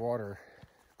amount of water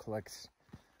collects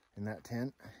in that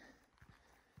tent.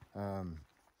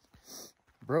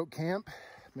 Broke camp,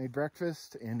 made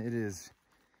breakfast, and it is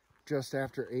just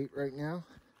after 8 right now.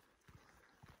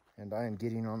 And I am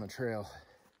getting on the trail.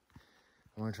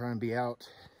 I'm gonna try and be out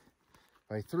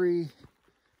by 3,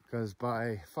 because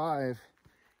by 5,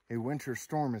 a winter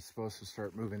storm is supposed to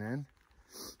start moving in.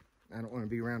 I don't want to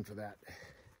be around for that.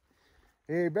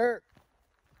 Hey, Bear.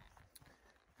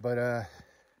 But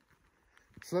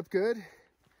slept good.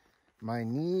 My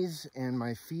knees and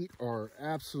my feet are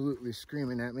absolutely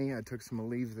screaming at me. I took some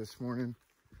Aleve this morning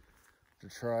to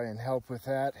try and help with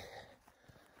that.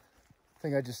 I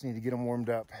think I just need to get them warmed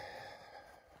up.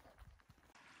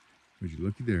 Would you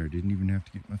looky there? I didn't even have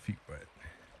to get my feet wet.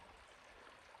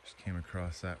 Just came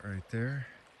across that right there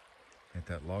at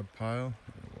that log pile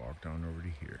and walked on over to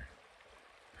here.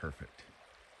 Perfect.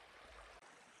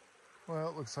 Well,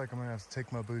 it looks like I'm gonna have to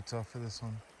take my boots off for this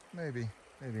one. Maybe,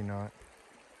 maybe not.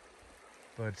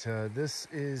 But this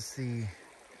is the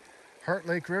Heart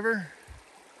Lake River.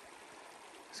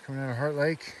 It's coming out of Heart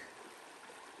Lake,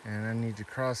 and I need to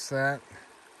cross that,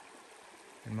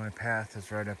 and my path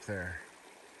is right up there.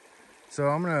 So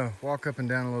I'm gonna walk up and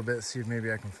down a little bit, see if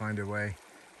maybe I can find a way.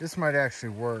 This might actually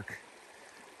work.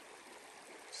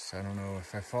 So I don't know,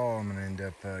 if I fall, I'm gonna end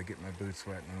up getting my boots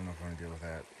wet, and I don't know if I wanna deal with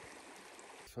that.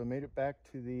 So I made it back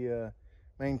to the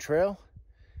main trail.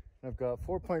 I've got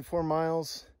 4.4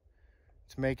 miles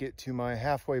to make it to my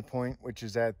halfway point, which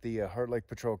is at the Heart Lake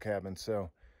Patrol Cabin. So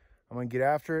I'm gonna get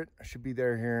after it. I should be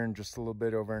there here in just a little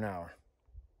bit over an hour.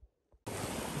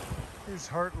 Here's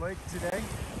Heart Lake today.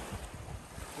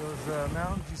 Those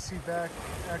mountains you see back,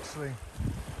 actually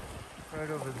right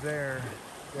over there,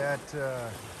 that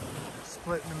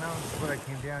split in the mountains is what I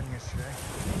came down yesterday.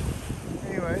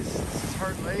 Anyways, this is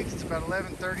Heart Lake. It's about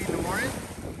 11:30 in the morning.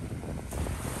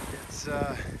 It's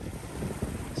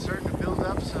starting to build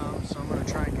up some, so I'm going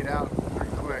to try and get out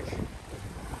pretty quick.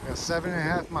 Got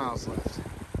 7.5 miles left.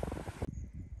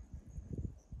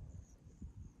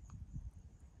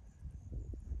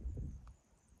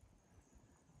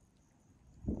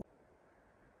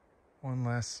 One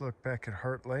last look back at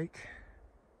Heart Lake.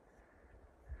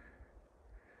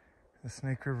 The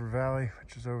Snake River Valley,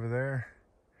 which is over there,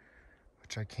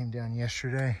 which I came down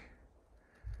yesterday.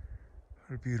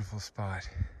 What a beautiful spot.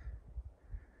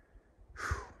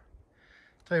 Whew.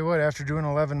 Tell you what, after doing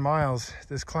 11 miles,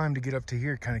 this climb to get up to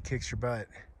here kind of kicks your butt.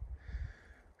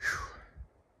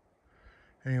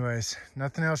 Whew. Anyways,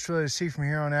 nothing else really to see from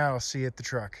here on out. I'll see you at the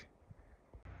truck.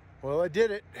 Well, I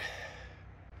did it.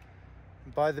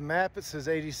 By the map, it says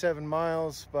 87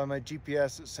 miles. By my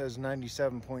GPS, it says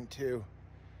 97.2.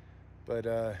 But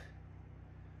I'm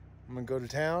gonna go to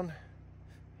town,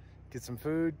 get some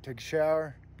food, take a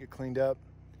shower, get cleaned up,